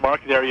with its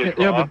market area,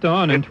 yeah, but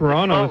Don, in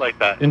Toronto, like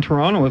that. In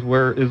Toronto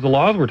is the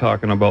laws we're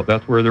talking about.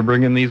 That's where they're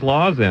bringing these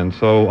laws in.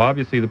 So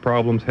obviously the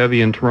problem's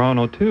heavy in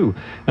Toronto too.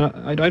 And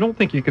I don't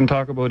think you can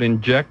talk about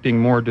injecting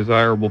more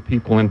desirable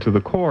people into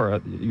the core.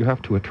 You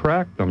have to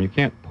attract them. You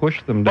can't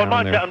push them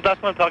down there.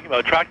 That's what I'm talking about.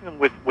 Attracting them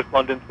with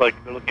London's, like,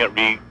 they're looking at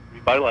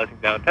revitalizing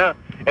downtown.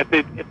 If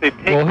they take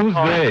who's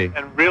they?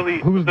 And really,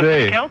 who's the they?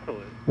 City Council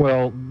is.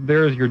 Well,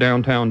 there's your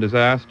downtown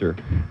disaster.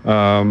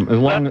 As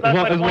long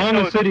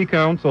as City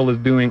Council is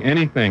doing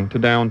anything to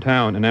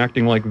downtown and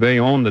acting like they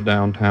own the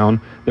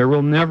downtown, there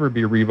will never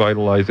be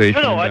revitalization in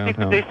downtown. I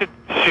think that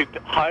they should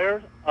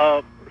hire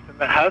a person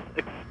that has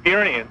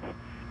experience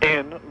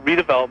in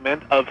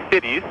redevelopment of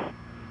cities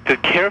to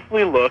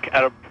carefully look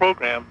at a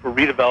program for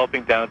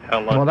redeveloping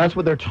downtown London. Well, that's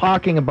what they're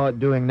talking about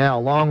doing now.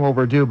 Long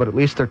overdue, but at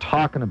least they're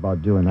talking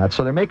about doing that.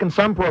 So they're making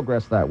some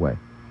progress that way.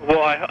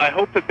 Well, I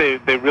hope that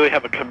they really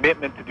have a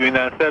commitment to doing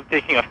that instead of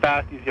taking a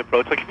fast, easy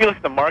approach. Like, if you look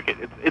at the market,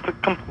 it's a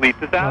complete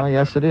disaster. Oh,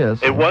 yes, it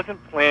is. It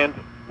wasn't planned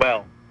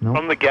well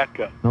from the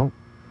get-go. No.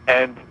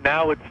 And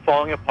now it's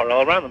falling apart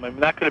all around them. I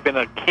mean, that could have been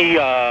a key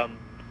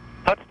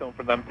touchstone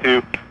for them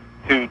to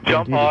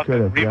jump Indeed, off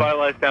and yeah.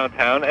 revitalize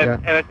downtown.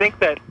 And I think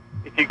that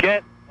if you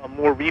get a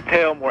more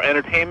retail, more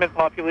entertainment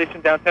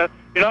population downtown,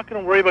 you're not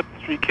going to worry about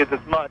the street kids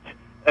as much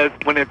as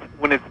when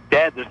it's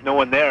dead. There's no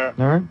one there.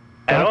 All right.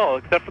 At all,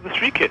 except for the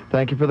street kids.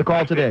 Thank you for the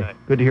call today.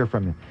 Good to hear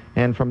from you.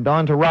 And from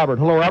Don to Robert.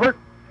 Hello, Robert.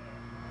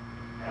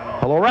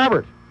 Hello,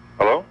 Robert.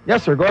 Hello?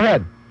 Yes, sir. Go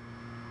ahead.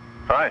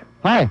 Hi.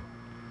 Hi.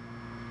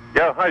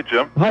 Yeah, hi,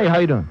 Jim. Hi, how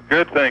you doing?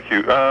 Good, thank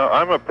you.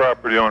 I'm a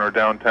property owner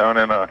downtown,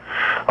 and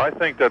I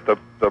think that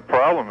the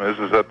problem is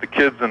that the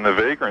kids and the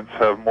vagrants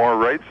have more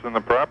rights than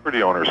the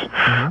property owners.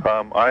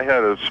 Mm-hmm. I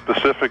had a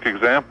specific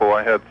example.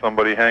 I had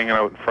somebody hanging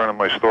out in front of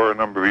my store a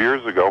number of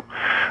years ago.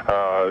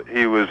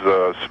 He was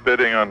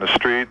spitting on the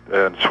street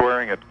and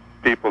swearing at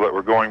people that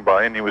were going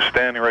by, and he was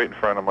standing right in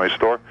front of my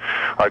store.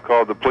 I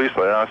called the police.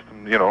 I asked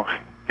him,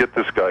 get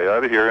this guy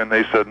out of here, and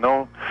they said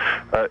no.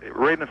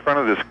 Right in front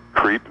of this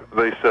creep,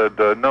 they said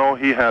no,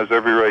 he has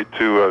every right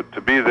to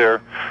be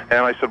there.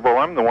 And I said, well,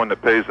 I'm the one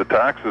that pays the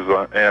taxes,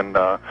 and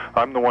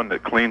I'm the one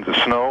that cleans the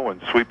snow and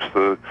sweeps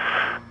the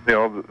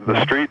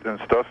street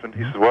and stuff. And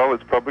he said, well,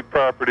 it's public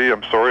property.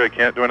 I'm sorry, I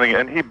can't do anything.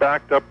 And he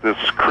backed up this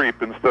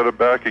creep instead of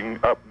backing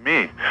up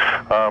me.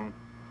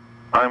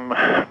 I'm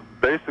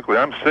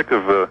sick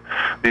of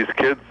these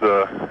kids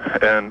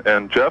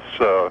and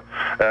Jeff's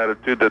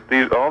attitude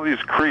that all these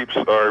creeps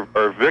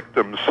are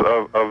victims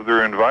of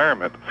their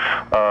environment,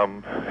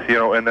 and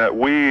that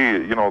we,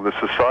 the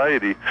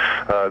society,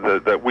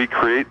 that we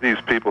create these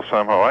people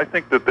somehow. I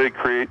think that they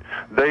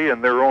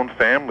and their own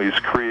families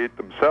create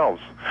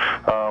themselves.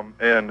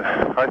 And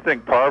I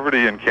think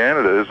poverty in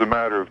Canada is a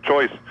matter of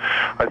choice.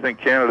 I think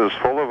Canada is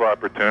full of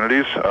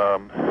opportunities.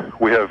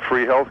 We have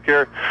free health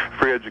care,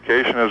 free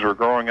education as we're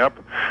growing up.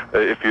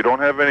 If you don't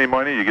have any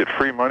money, you get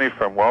free money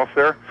from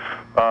welfare.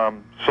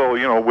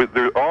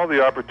 All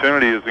the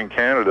opportunity is in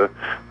Canada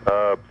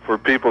for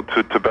people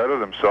to better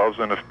themselves,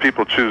 and if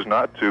people choose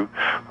not to,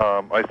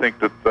 I think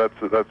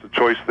that's a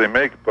choice they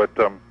make. But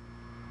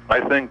I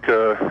think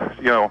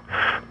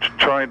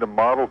trying to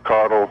model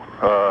coddle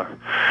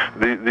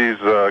these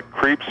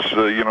creeps,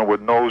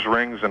 with nose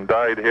rings and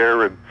dyed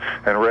hair and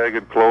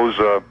ragged clothes.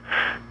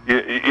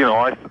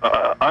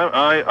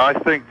 I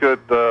think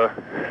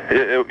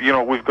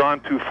that we've gone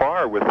too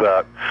far with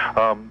that.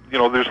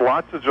 There's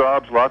lots of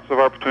jobs, lots of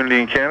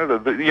opportunity in Canada.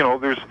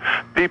 There's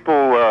people,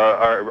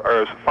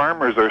 our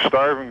farmers are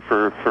starving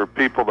for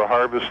people to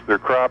harvest their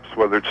crops,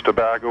 whether it's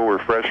tobacco or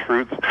fresh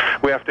fruits.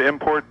 We have to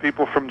import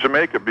people from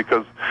Jamaica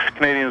because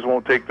Canadians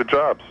won't take the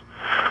jobs.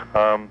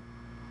 All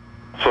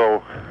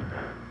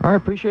right,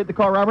 appreciate the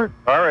call, Robert.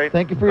 All right.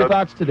 Thank you for your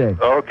thoughts today.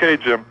 Okay,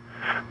 Jim.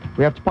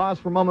 We have to pause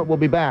for a moment. We'll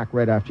be back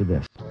right after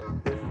this.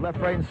 Left,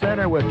 Right, and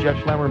Center with Jeff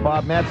Schlemmer and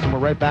Bob Metz, and we're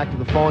right back to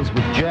the phones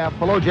with Jeff.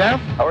 Hello, Jeff.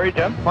 How are you,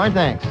 Jim? Fine,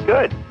 thanks.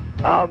 Good.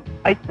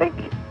 I think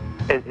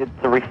it's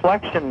a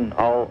reflection,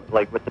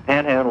 with the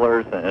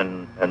panhandlers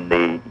and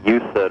the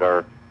youth that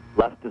are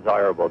less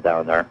desirable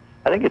down there.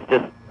 I think it's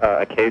just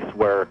a case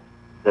where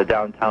the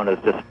downtown has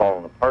just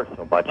fallen apart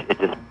so much. It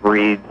just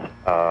breeds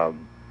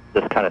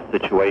this kind of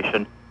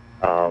situation.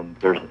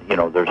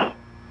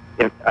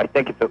 I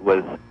think if it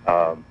was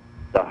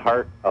the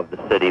heart of the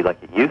city like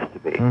it used to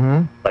be,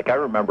 like I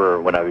remember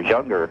when I was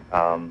younger,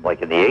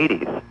 like in the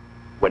 80s,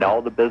 when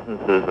all the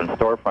businesses and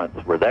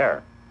storefronts were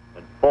there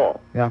and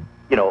full. Yeah.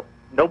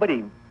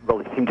 Nobody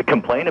really seemed to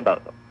complain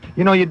about them.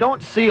 You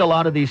don't see a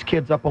lot of these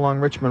kids up along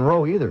Richmond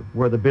Row either,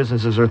 where the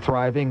businesses are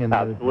thriving and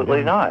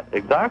absolutely not.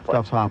 Exactly.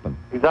 Stuff's hopping.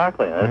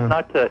 Exactly. And it's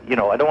not to,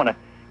 I don't want to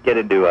get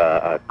into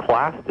a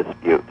class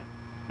dispute,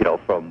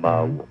 from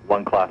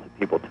one class of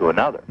people to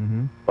another.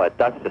 But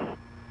that's just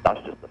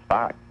the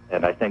fact.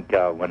 And I think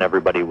when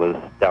everybody was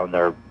down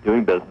there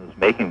doing business,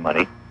 making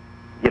money,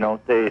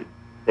 they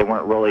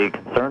weren't really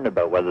concerned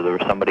about whether there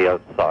was somebody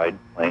outside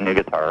playing a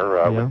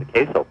guitar with the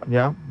case open.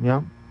 Yeah.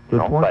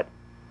 Good point.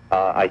 But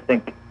I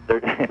think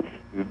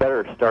we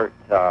better start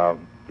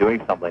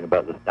doing something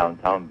about this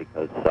downtown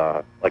because,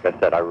 like I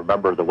said, I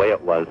remember the way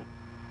it was.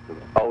 There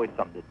was always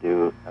something to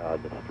do.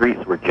 The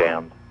streets were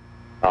jammed.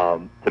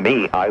 To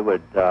me, I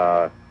would,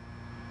 to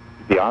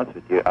be honest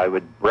with you, I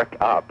would brick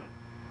up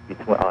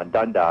on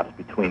Dundas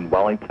between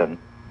Wellington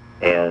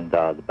and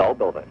the Bell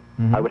Building.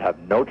 I would have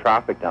no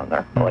traffic down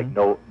there, like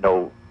no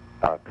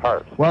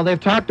cars. Well, they've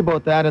talked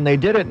about that, and they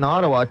did it in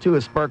Ottawa, too,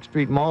 at Spark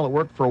Street Mall. It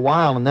worked for a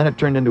while, and then it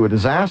turned into a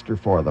disaster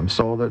for them.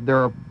 So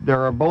there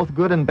are both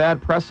good and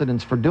bad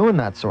precedents for doing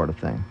that sort of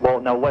thing.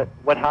 Well, now,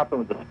 what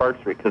happened with the Spark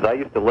Street? Because I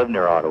used to live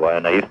near Ottawa,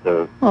 and I used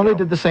to... Well, they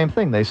did the same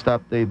thing.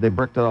 They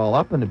bricked it all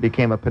up, and it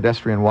became a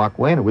pedestrian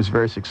walkway, and it was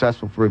very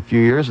successful for a few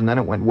years, and then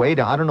it went way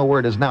down. I don't know where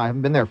it is now. I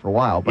haven't been there for a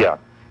while, but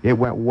it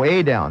went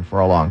way down for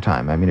a long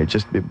time. I mean, it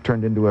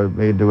turned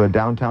into a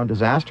downtown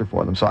disaster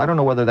for them. So I don't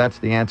know whether that's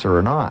the answer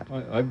or not.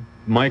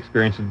 My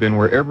experience has been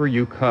wherever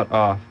you cut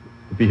off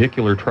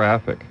vehicular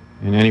traffic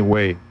in any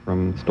way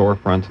from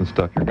storefronts and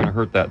stuff, you're going to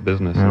hurt that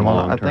business in the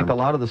long term. I think a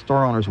lot of the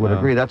store owners would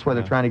agree. That's why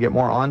they're trying to get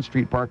more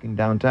on-street parking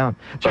downtown.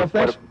 Jeff,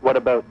 what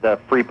about the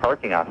free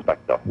parking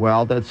aspect, though?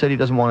 Well, the city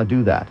doesn't want to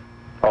do that.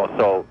 Oh,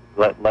 so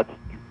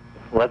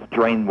let's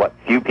drain what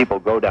few people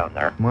go down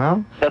there.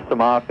 Well, piss them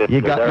off if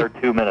they're there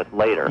 2 minutes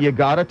later. You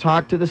got to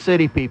talk to the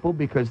city people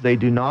because they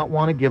do not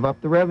want to give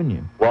up the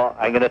revenue. Well,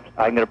 I'm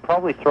gonna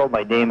probably throw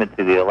my name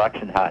into the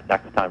election hat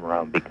next time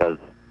around because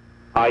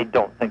I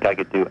don't think I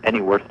could do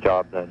any worse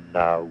job than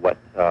what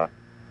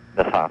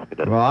Ms. Hoska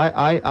did. Well,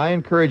 I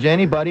encourage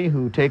anybody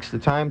who takes the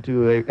time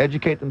to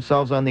educate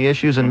themselves on the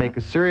issues and make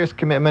a serious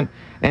commitment.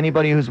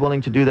 Anybody who's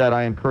willing to do that,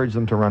 I encourage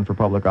them to run for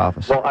public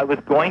office. Well, I was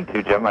going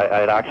to, Jim. I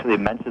had actually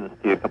mentioned this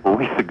to you a couple of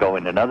weeks ago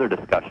in another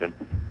discussion,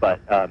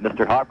 but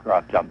Mr.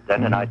 Hopcroft jumped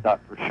in, and I thought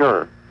for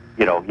sure,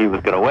 he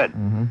was going to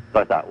win. So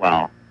I thought,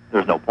 well,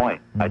 there's no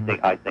point. I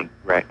think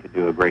Grant could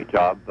do a great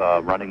job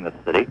running the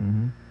city.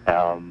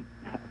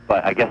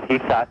 But I guess he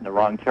sat in the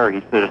wrong chair.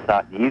 He should have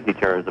sat in the easy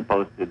chair as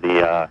opposed to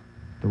the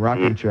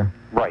rocking chair.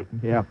 Right.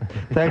 Yeah.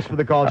 Thanks for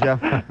the call,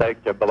 Jeff.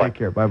 Thanks, Jim. Bye-bye. Take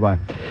care. Bye-bye.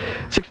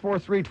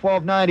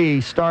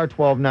 643-1290, star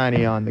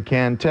 1290 on the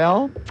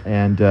Cantel.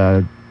 And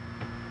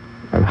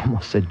I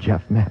almost said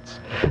Jeff Metz.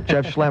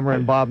 Jeff Schlemmer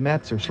and Bob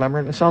Metz, or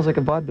Schlemmer. It sounds like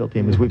a vaudeville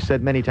team, as we've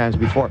said many times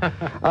before.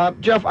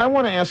 Jeff, I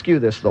want to ask you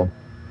this, though.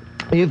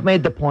 You've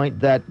made the point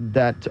that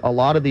a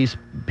lot of these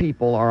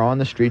people are on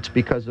the streets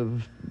because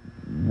of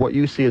what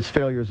you see as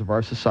failures of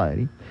our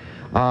society.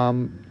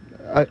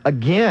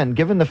 Again,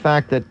 given the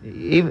fact that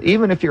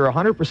even if you're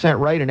 100%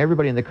 right and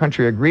everybody in the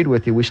country agreed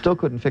with you, we still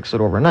couldn't fix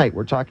it overnight.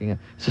 We're talking a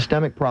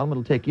systemic problem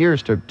it'll take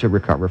years to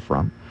recover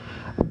from.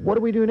 What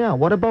do we do now?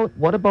 What about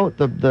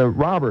the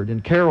Robert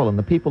and Carol and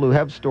the people who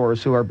have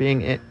stores who are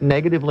being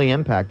negatively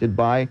impacted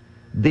by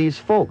these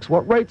folks?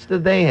 What rights do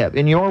they have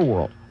in your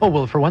world? Oh,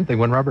 well, for one thing,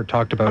 when Robert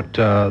talked about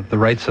the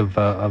rights of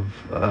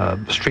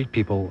street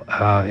people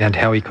and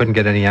how he couldn't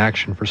get any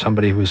action for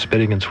somebody who was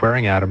spitting and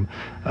swearing at him,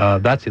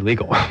 that's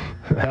illegal.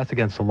 That's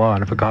against the law,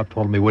 and if a cop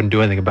told him he wouldn't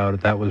do anything about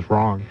it, that was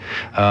wrong.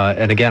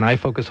 And again, I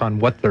focus on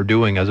what they're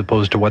doing as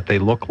opposed to what they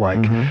look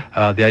like.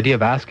 The idea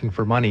of asking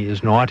for money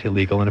is not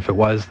illegal, and if it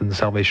was, then the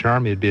Salvation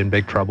Army would be in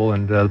big trouble,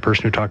 and the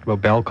person who talked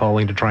about bell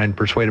calling to try and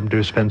persuade him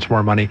to spend some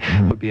more money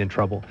would be in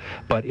trouble.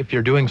 But if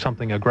you're doing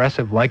something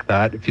aggressive like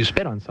that, if you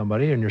spit on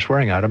somebody and you're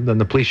swearing at them, then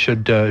the police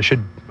should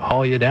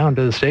haul you down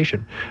to the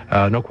station.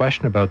 No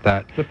question about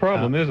that. The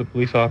problem is a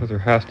police officer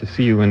has to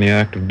see you in the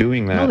act of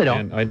doing that. No, they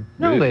don't. And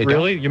they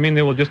really? don't. You mean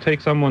they will just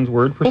take someone's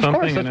word for something?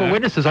 Of course, that's what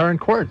witnesses are in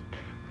court.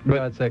 For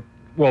God's sake.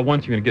 Well,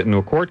 once you're going to get into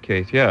a court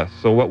case, yes.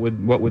 So what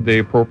would they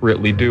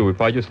appropriately do? If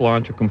I just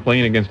launch a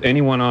complaint against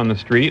anyone on the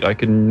street, I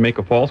can make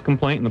a false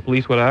complaint and the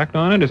police would act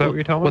on it? Is that what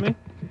you're telling me?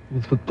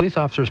 What the police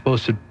officer is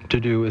supposed to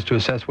do is to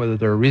assess whether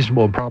there are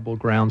reasonable and probable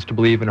grounds to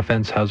believe an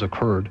offense has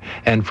occurred.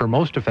 And for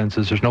most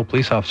offenses, there's no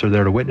police officer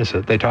there to witness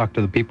it. They talk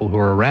to the people who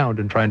are around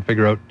and try and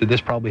figure out, did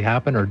this probably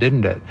happen or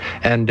didn't it?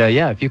 And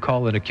if you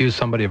call and accuse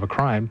somebody of a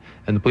crime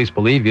and the police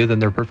believe you, then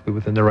they're perfectly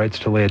within their rights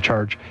to lay a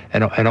charge.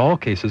 And all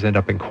cases end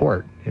up in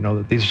court.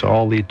 That these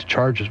all lead to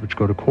charges which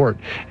go to court.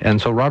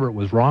 And so Robert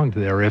was wronged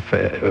there. If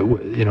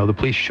the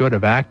police should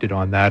have acted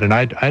on that. And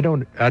I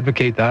don't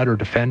advocate that or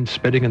defend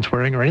spitting and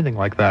swearing or anything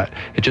like that.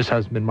 It just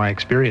hasn't been my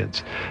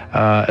experience.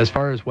 As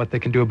far as what they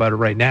can do about it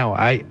right now,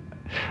 I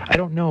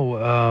don't know.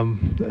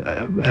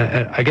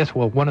 I guess,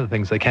 one of the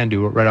things they can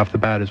do right off the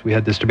bat is we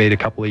had this debate a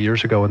couple of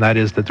years ago, and that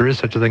is that there is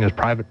such a thing as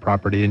private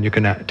property, and you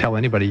can tell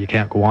anybody you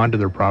can't go onto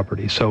their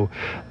property. So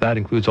that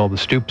includes all the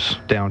stoops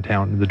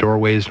downtown, the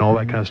doorways and all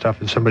that kind of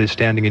stuff. If somebody's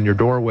standing in your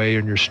doorway or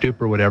in your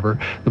stoop or whatever,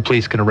 the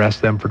police can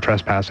arrest them for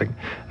trespassing.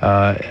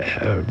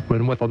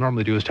 When what they'll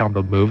normally do is tell them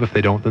to move. If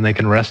they don't, then they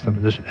can arrest them.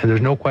 And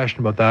there's no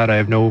question about that. I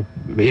have no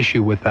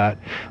issue with that.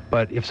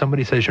 But if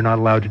somebody says you're not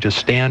allowed to just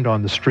stand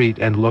on the street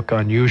and look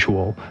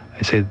unusual,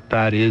 I say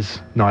that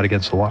is not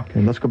against the law.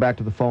 And let's go back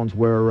to the phones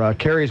where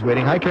Carrie's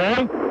waiting. Hi,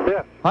 Carrie.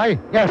 Yes. Hi.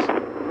 Yes.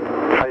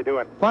 How you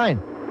doing? Fine.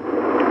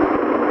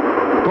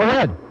 Go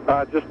ahead.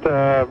 Just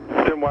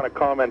didn't want to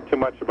comment too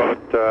much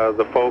about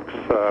the folks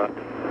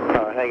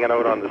hanging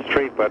out on the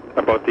street, but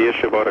about the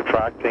issue about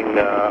attracting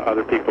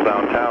other people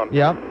downtown.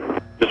 Yeah.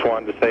 Just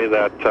wanted to say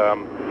that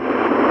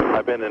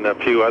I've been in a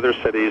few other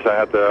cities. I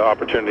had the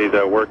opportunity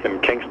to work in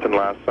Kingston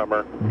last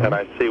summer, and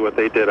I see what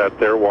they did at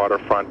their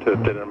waterfront.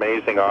 It did an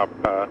amazing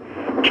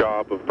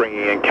job of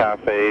bringing in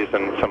cafes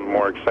and some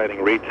more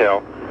exciting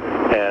retail.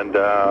 And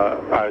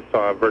I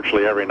saw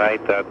virtually every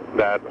night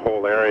that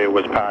whole area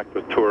was packed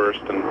with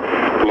tourists and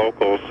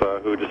locals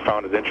who just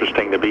found it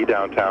interesting to be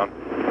downtown.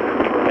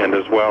 And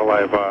as well,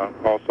 I've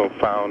also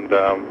found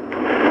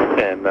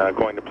in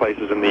going to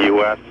places in the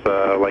U.S.,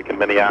 like in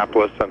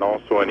Minneapolis and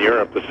also in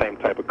Europe, the same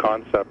type of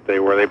concept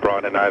where they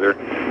brought in either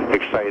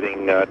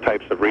exciting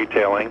types of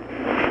retailing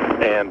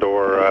and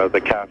or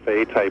the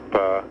cafe type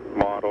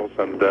models,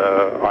 and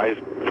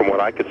from what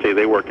I could see,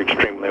 they work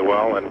extremely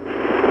well and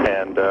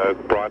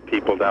brought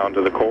people down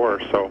to the core.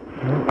 So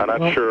I'm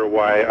not sure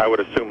why. I would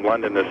assume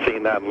London has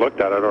seen that and looked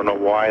at it. I don't know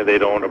why they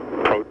don't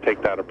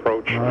take that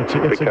approach.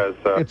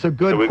 It's a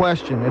good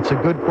question. It's a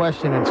good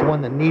question. It's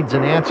one that needs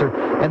an answer.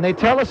 And they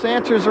tell us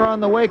answers are on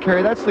the way,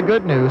 Kerry. That's the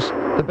good news.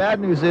 The bad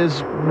news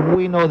is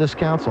we know this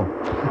council.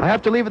 I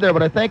have to leave it there,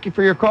 but I thank you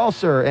for your call,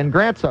 sir. And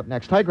Grant's up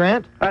next. Hi,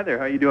 Grant. Hi there.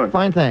 How you doing?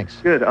 Fine, thanks.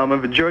 Good.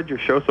 I've enjoyed your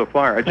show so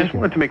far. I just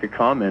wanted to make a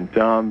comment.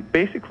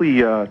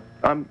 Basically, I'd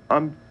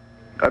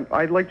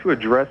like to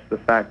address the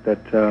fact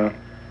that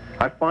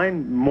I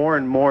find more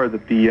and more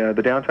that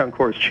the downtown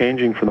core is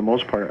changing for the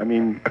most part. I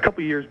mean, a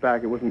couple of years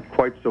back it wasn't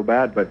quite so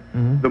bad, but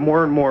the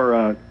more and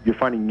more you're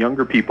finding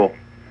younger people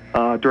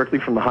directly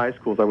from the high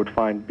schools, I would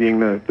find being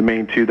the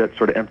main two that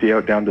sort of empty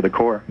out down to the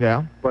core.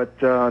 Yeah. But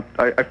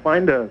I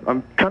find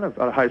I'm kind of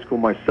out of high school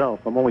myself.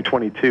 I'm only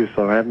 22,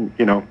 so I haven't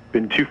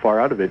been too far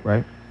out of it.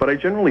 Right. But I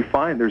generally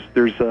find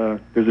there's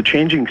a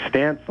changing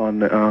stance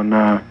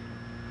on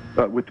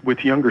with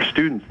younger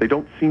students. They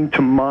don't seem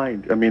to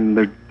mind. I mean,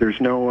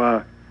 there's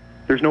no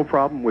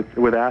problem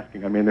with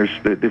asking. I mean,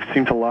 they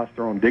seem to lost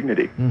their own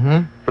dignity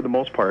for the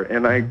most part.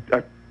 And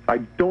I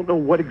don't know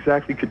what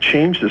exactly could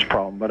change this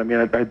problem. But I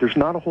mean, there's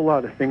not a whole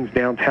lot of things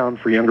downtown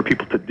for younger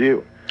people to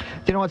do.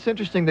 You know, it's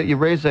interesting that you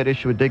raised that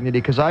issue of dignity,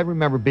 because I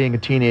remember being a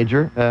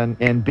teenager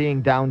and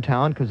being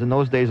downtown, because in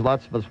those days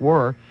lots of us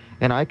were.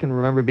 And I can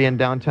remember being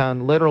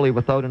downtown literally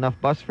without enough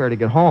bus fare to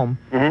get home.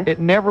 It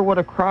never would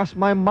have crossed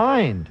my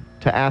mind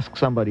to ask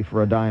somebody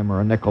for a dime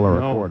or a nickel or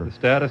a quarter. The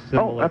status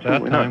symbol at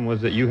that time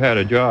was that you had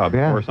a job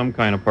or some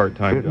kind of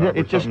part-time job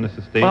or something to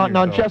sustain yourself.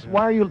 Now,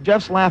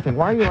 Jeff's laughing.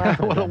 Why are you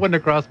laughing? Well, it wouldn't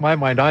have crossed my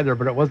mind either,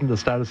 but it wasn't the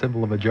status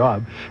symbol of a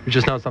job. It's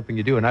just not something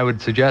you do. And I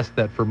would suggest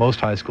that for most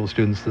high school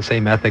students, the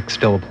same ethic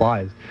still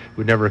applies. It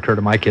would never occur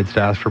to my kids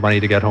to ask for money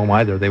to get home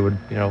either. They would,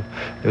 they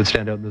would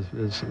stand out in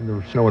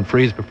the snow and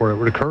freeze before it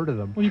would occur to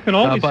them. Well, you can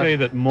only say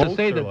that most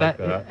are like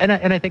that. And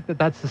I think that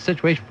that's the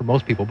situation for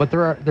most people. But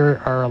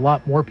there are a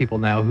lot more people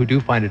now who do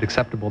find it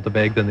acceptable to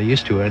beg than they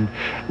used to, and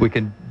we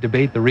can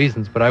debate the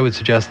reasons, but I would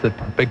suggest that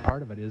a big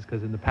part of it is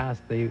because in the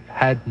past they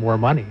had more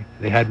money,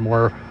 they had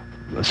more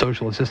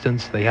social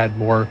assistance, they had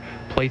more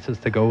places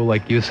to go,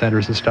 like youth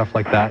centers and stuff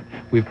like that.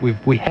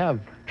 We have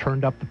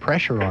turned up the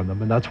pressure on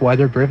them, and that's why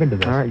they're driven to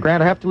this. All right,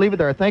 Grant, I have to leave it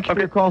there. Thank you for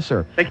your call,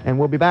 sir. And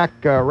we'll be back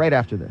right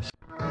after this.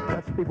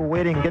 Lots of people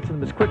waiting and get to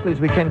them as quickly as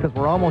we can because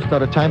we're almost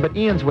out of time, but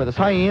Ian's with us.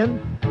 Hi,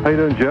 Ian. How you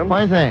doing, Jim?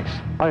 Fine, thanks.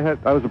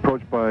 I was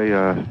approached by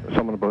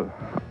someone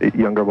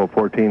younger, about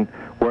 14,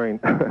 wearing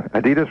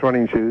Adidas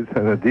running shoes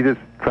and Adidas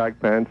track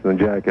pants and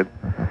a jacket,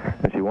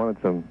 and she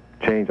wanted some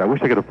change. I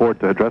wish I could afford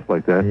to dress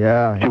like that.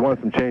 Yeah. She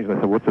wanted some change, and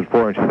I said, "What's it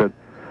for?" And she said,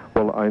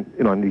 "Well, I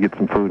need to get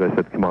some food." I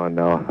said, "Come on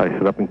now." I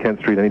said, "Up in Kent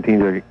Street, any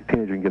teenager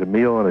can get a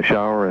meal and a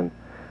shower," and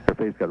her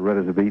face got red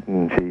as a beet,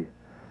 and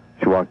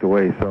she walked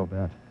away. So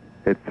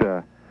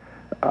it's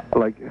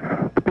like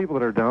the people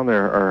that are down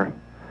there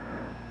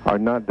are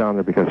not down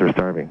there because they're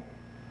starving.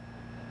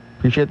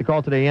 Appreciate the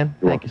call today, Ian.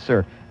 Thank you,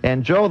 sir.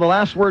 And Joe, the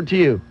last word to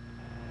you.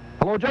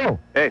 Hello, Joe.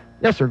 Hey.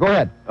 Yes, sir. Go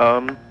ahead.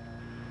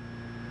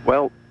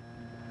 Well,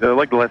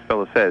 like the last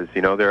fellow says,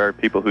 there are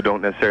people who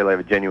don't necessarily have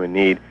a genuine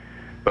need,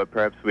 but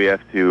perhaps we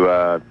have to,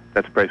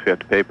 that's the price we have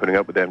to pay, putting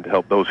up with them to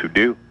help those who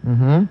do.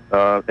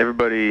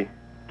 Everybody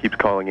keeps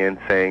calling in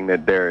saying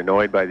that they're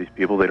annoyed by these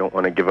people, they don't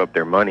want to give up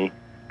their money,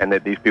 and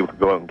that these people could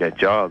go out and get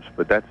jobs,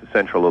 but that's the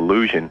central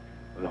illusion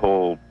of the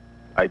whole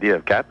idea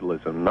of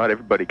capitalism. Not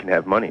everybody can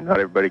have money. Not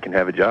everybody can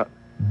have a job.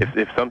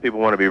 If some people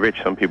want to be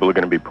rich, some people are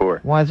going to be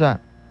poor. Why is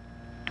that?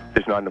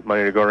 There's not enough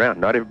money to go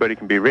around. Not everybody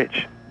can be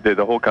rich.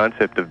 The whole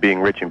concept of being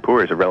rich and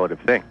poor is a relative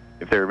thing.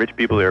 If there are rich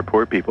people, there are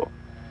poor people.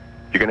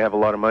 If you're going to have a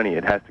lot of money,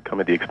 it has to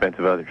come at the expense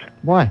of others.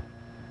 Why?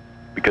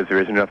 Because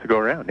there isn't enough to go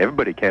around.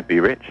 Everybody can't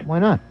be rich. Why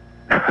not?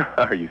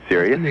 Are you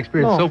serious? It's the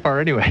experience so far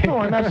anyway. No,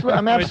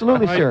 I'm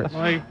absolutely serious.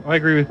 I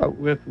agree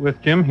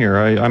with Jim here.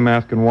 I'm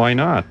asking why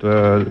not.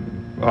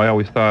 I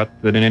always thought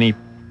that in any,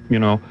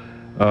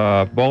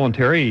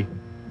 voluntary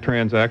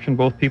transaction,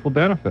 both people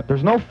benefit.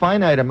 There's no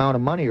finite amount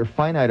of money or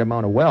finite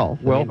amount of wealth.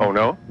 Well, oh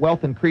no?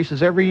 Wealth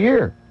increases every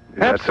year.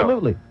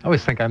 Absolutely. I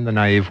always think I'm the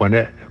naive one.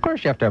 Of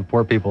course you have to have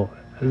poor people.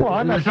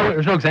 Well, there's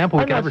no example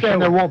we can ever show. I'm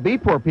not saying there won't be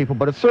poor people,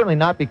 but it's certainly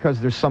not because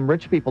there's some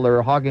rich people that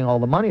are hogging all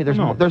the money.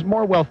 There's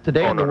more wealth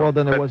today in the world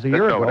than there was a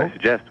year ago. That's not what I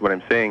suggest. What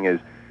I'm saying is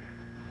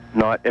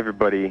not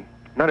everybody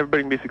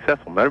can be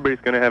successful. Not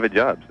everybody's going to have a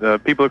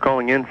job. People are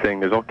calling in saying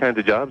there's all kinds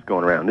of jobs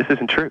going around. This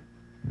isn't true.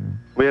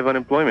 We have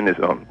unemployment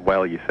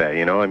well, you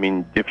say, I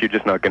mean, if you're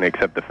just not going to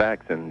accept the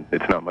facts, then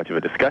it's not much of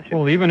a discussion.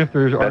 Well, even if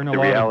there's the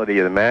reality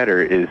of the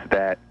matter is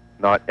that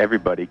not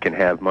everybody can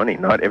have money.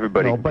 Not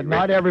everybody. No, but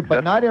not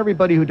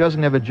everybody who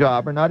doesn't have a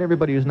job, or not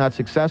everybody who's not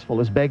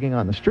successful, is begging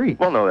on the street.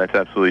 Well, no, that's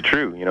absolutely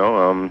true.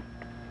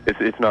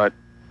 It's not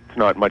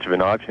much of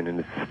an option,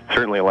 and it's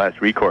certainly a last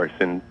recourse.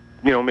 And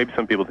maybe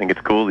some people think it's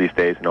cool these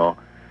days and all,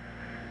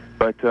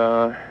 but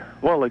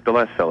Well, like the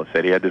last fellow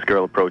said, he had this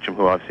girl approach him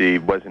who obviously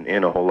wasn't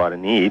in a whole lot of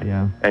need.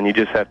 Yeah. And you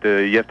just have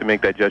to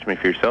make that judgment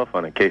for yourself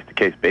on a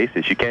case-to-case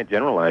basis. You can't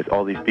generalize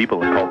all these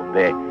people and call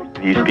them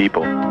these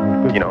people.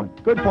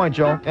 Good point,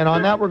 Joe. And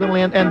on that, we're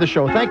going to end the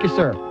show. Thank you,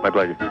 sir. My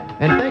pleasure.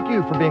 And thank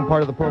you for being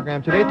part of the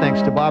program today.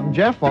 Thanks to Bob and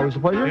Jeff. Always a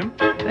pleasure.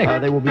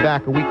 They will be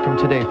back a week from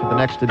today for the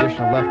next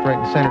edition of Left, Right,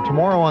 and Center.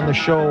 Tomorrow on the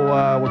show,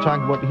 we're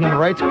talking about the Human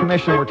Rights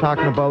Commission. We're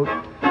talking about,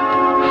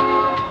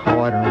 I don't know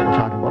what we're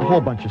talking about. A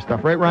whole bunch of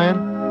stuff. Right,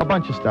 Ryan? A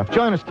bunch of stuff.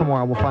 Join us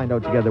tomorrow. We'll find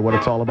out together what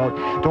it's all about.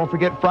 Don't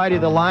forget Friday,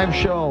 the live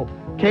show.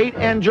 Kate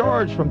and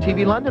George from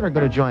TV London are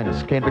going to join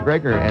us. Kate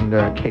McGregor and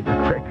Kate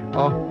McGregor.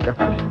 Oh,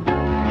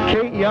 gosh.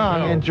 Kate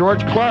Young and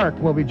George Clark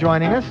will be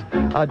joining us.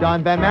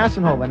 Don Van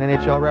Massenhoven,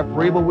 NHL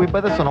referee, will be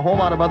with us, and a whole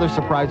lot of other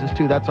surprises,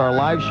 too. That's our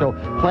live show.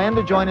 Plan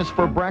to join us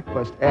for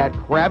breakfast at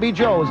Krabby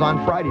Joe's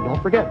on Friday.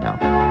 Don't forget now.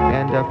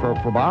 And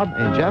for Bob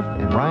and Jeff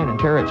and Ryan and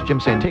Tara, it's Jim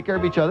saying take care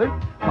of each other.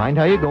 Mind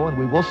how you go, and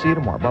we will see you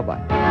tomorrow.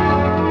 Bye-bye.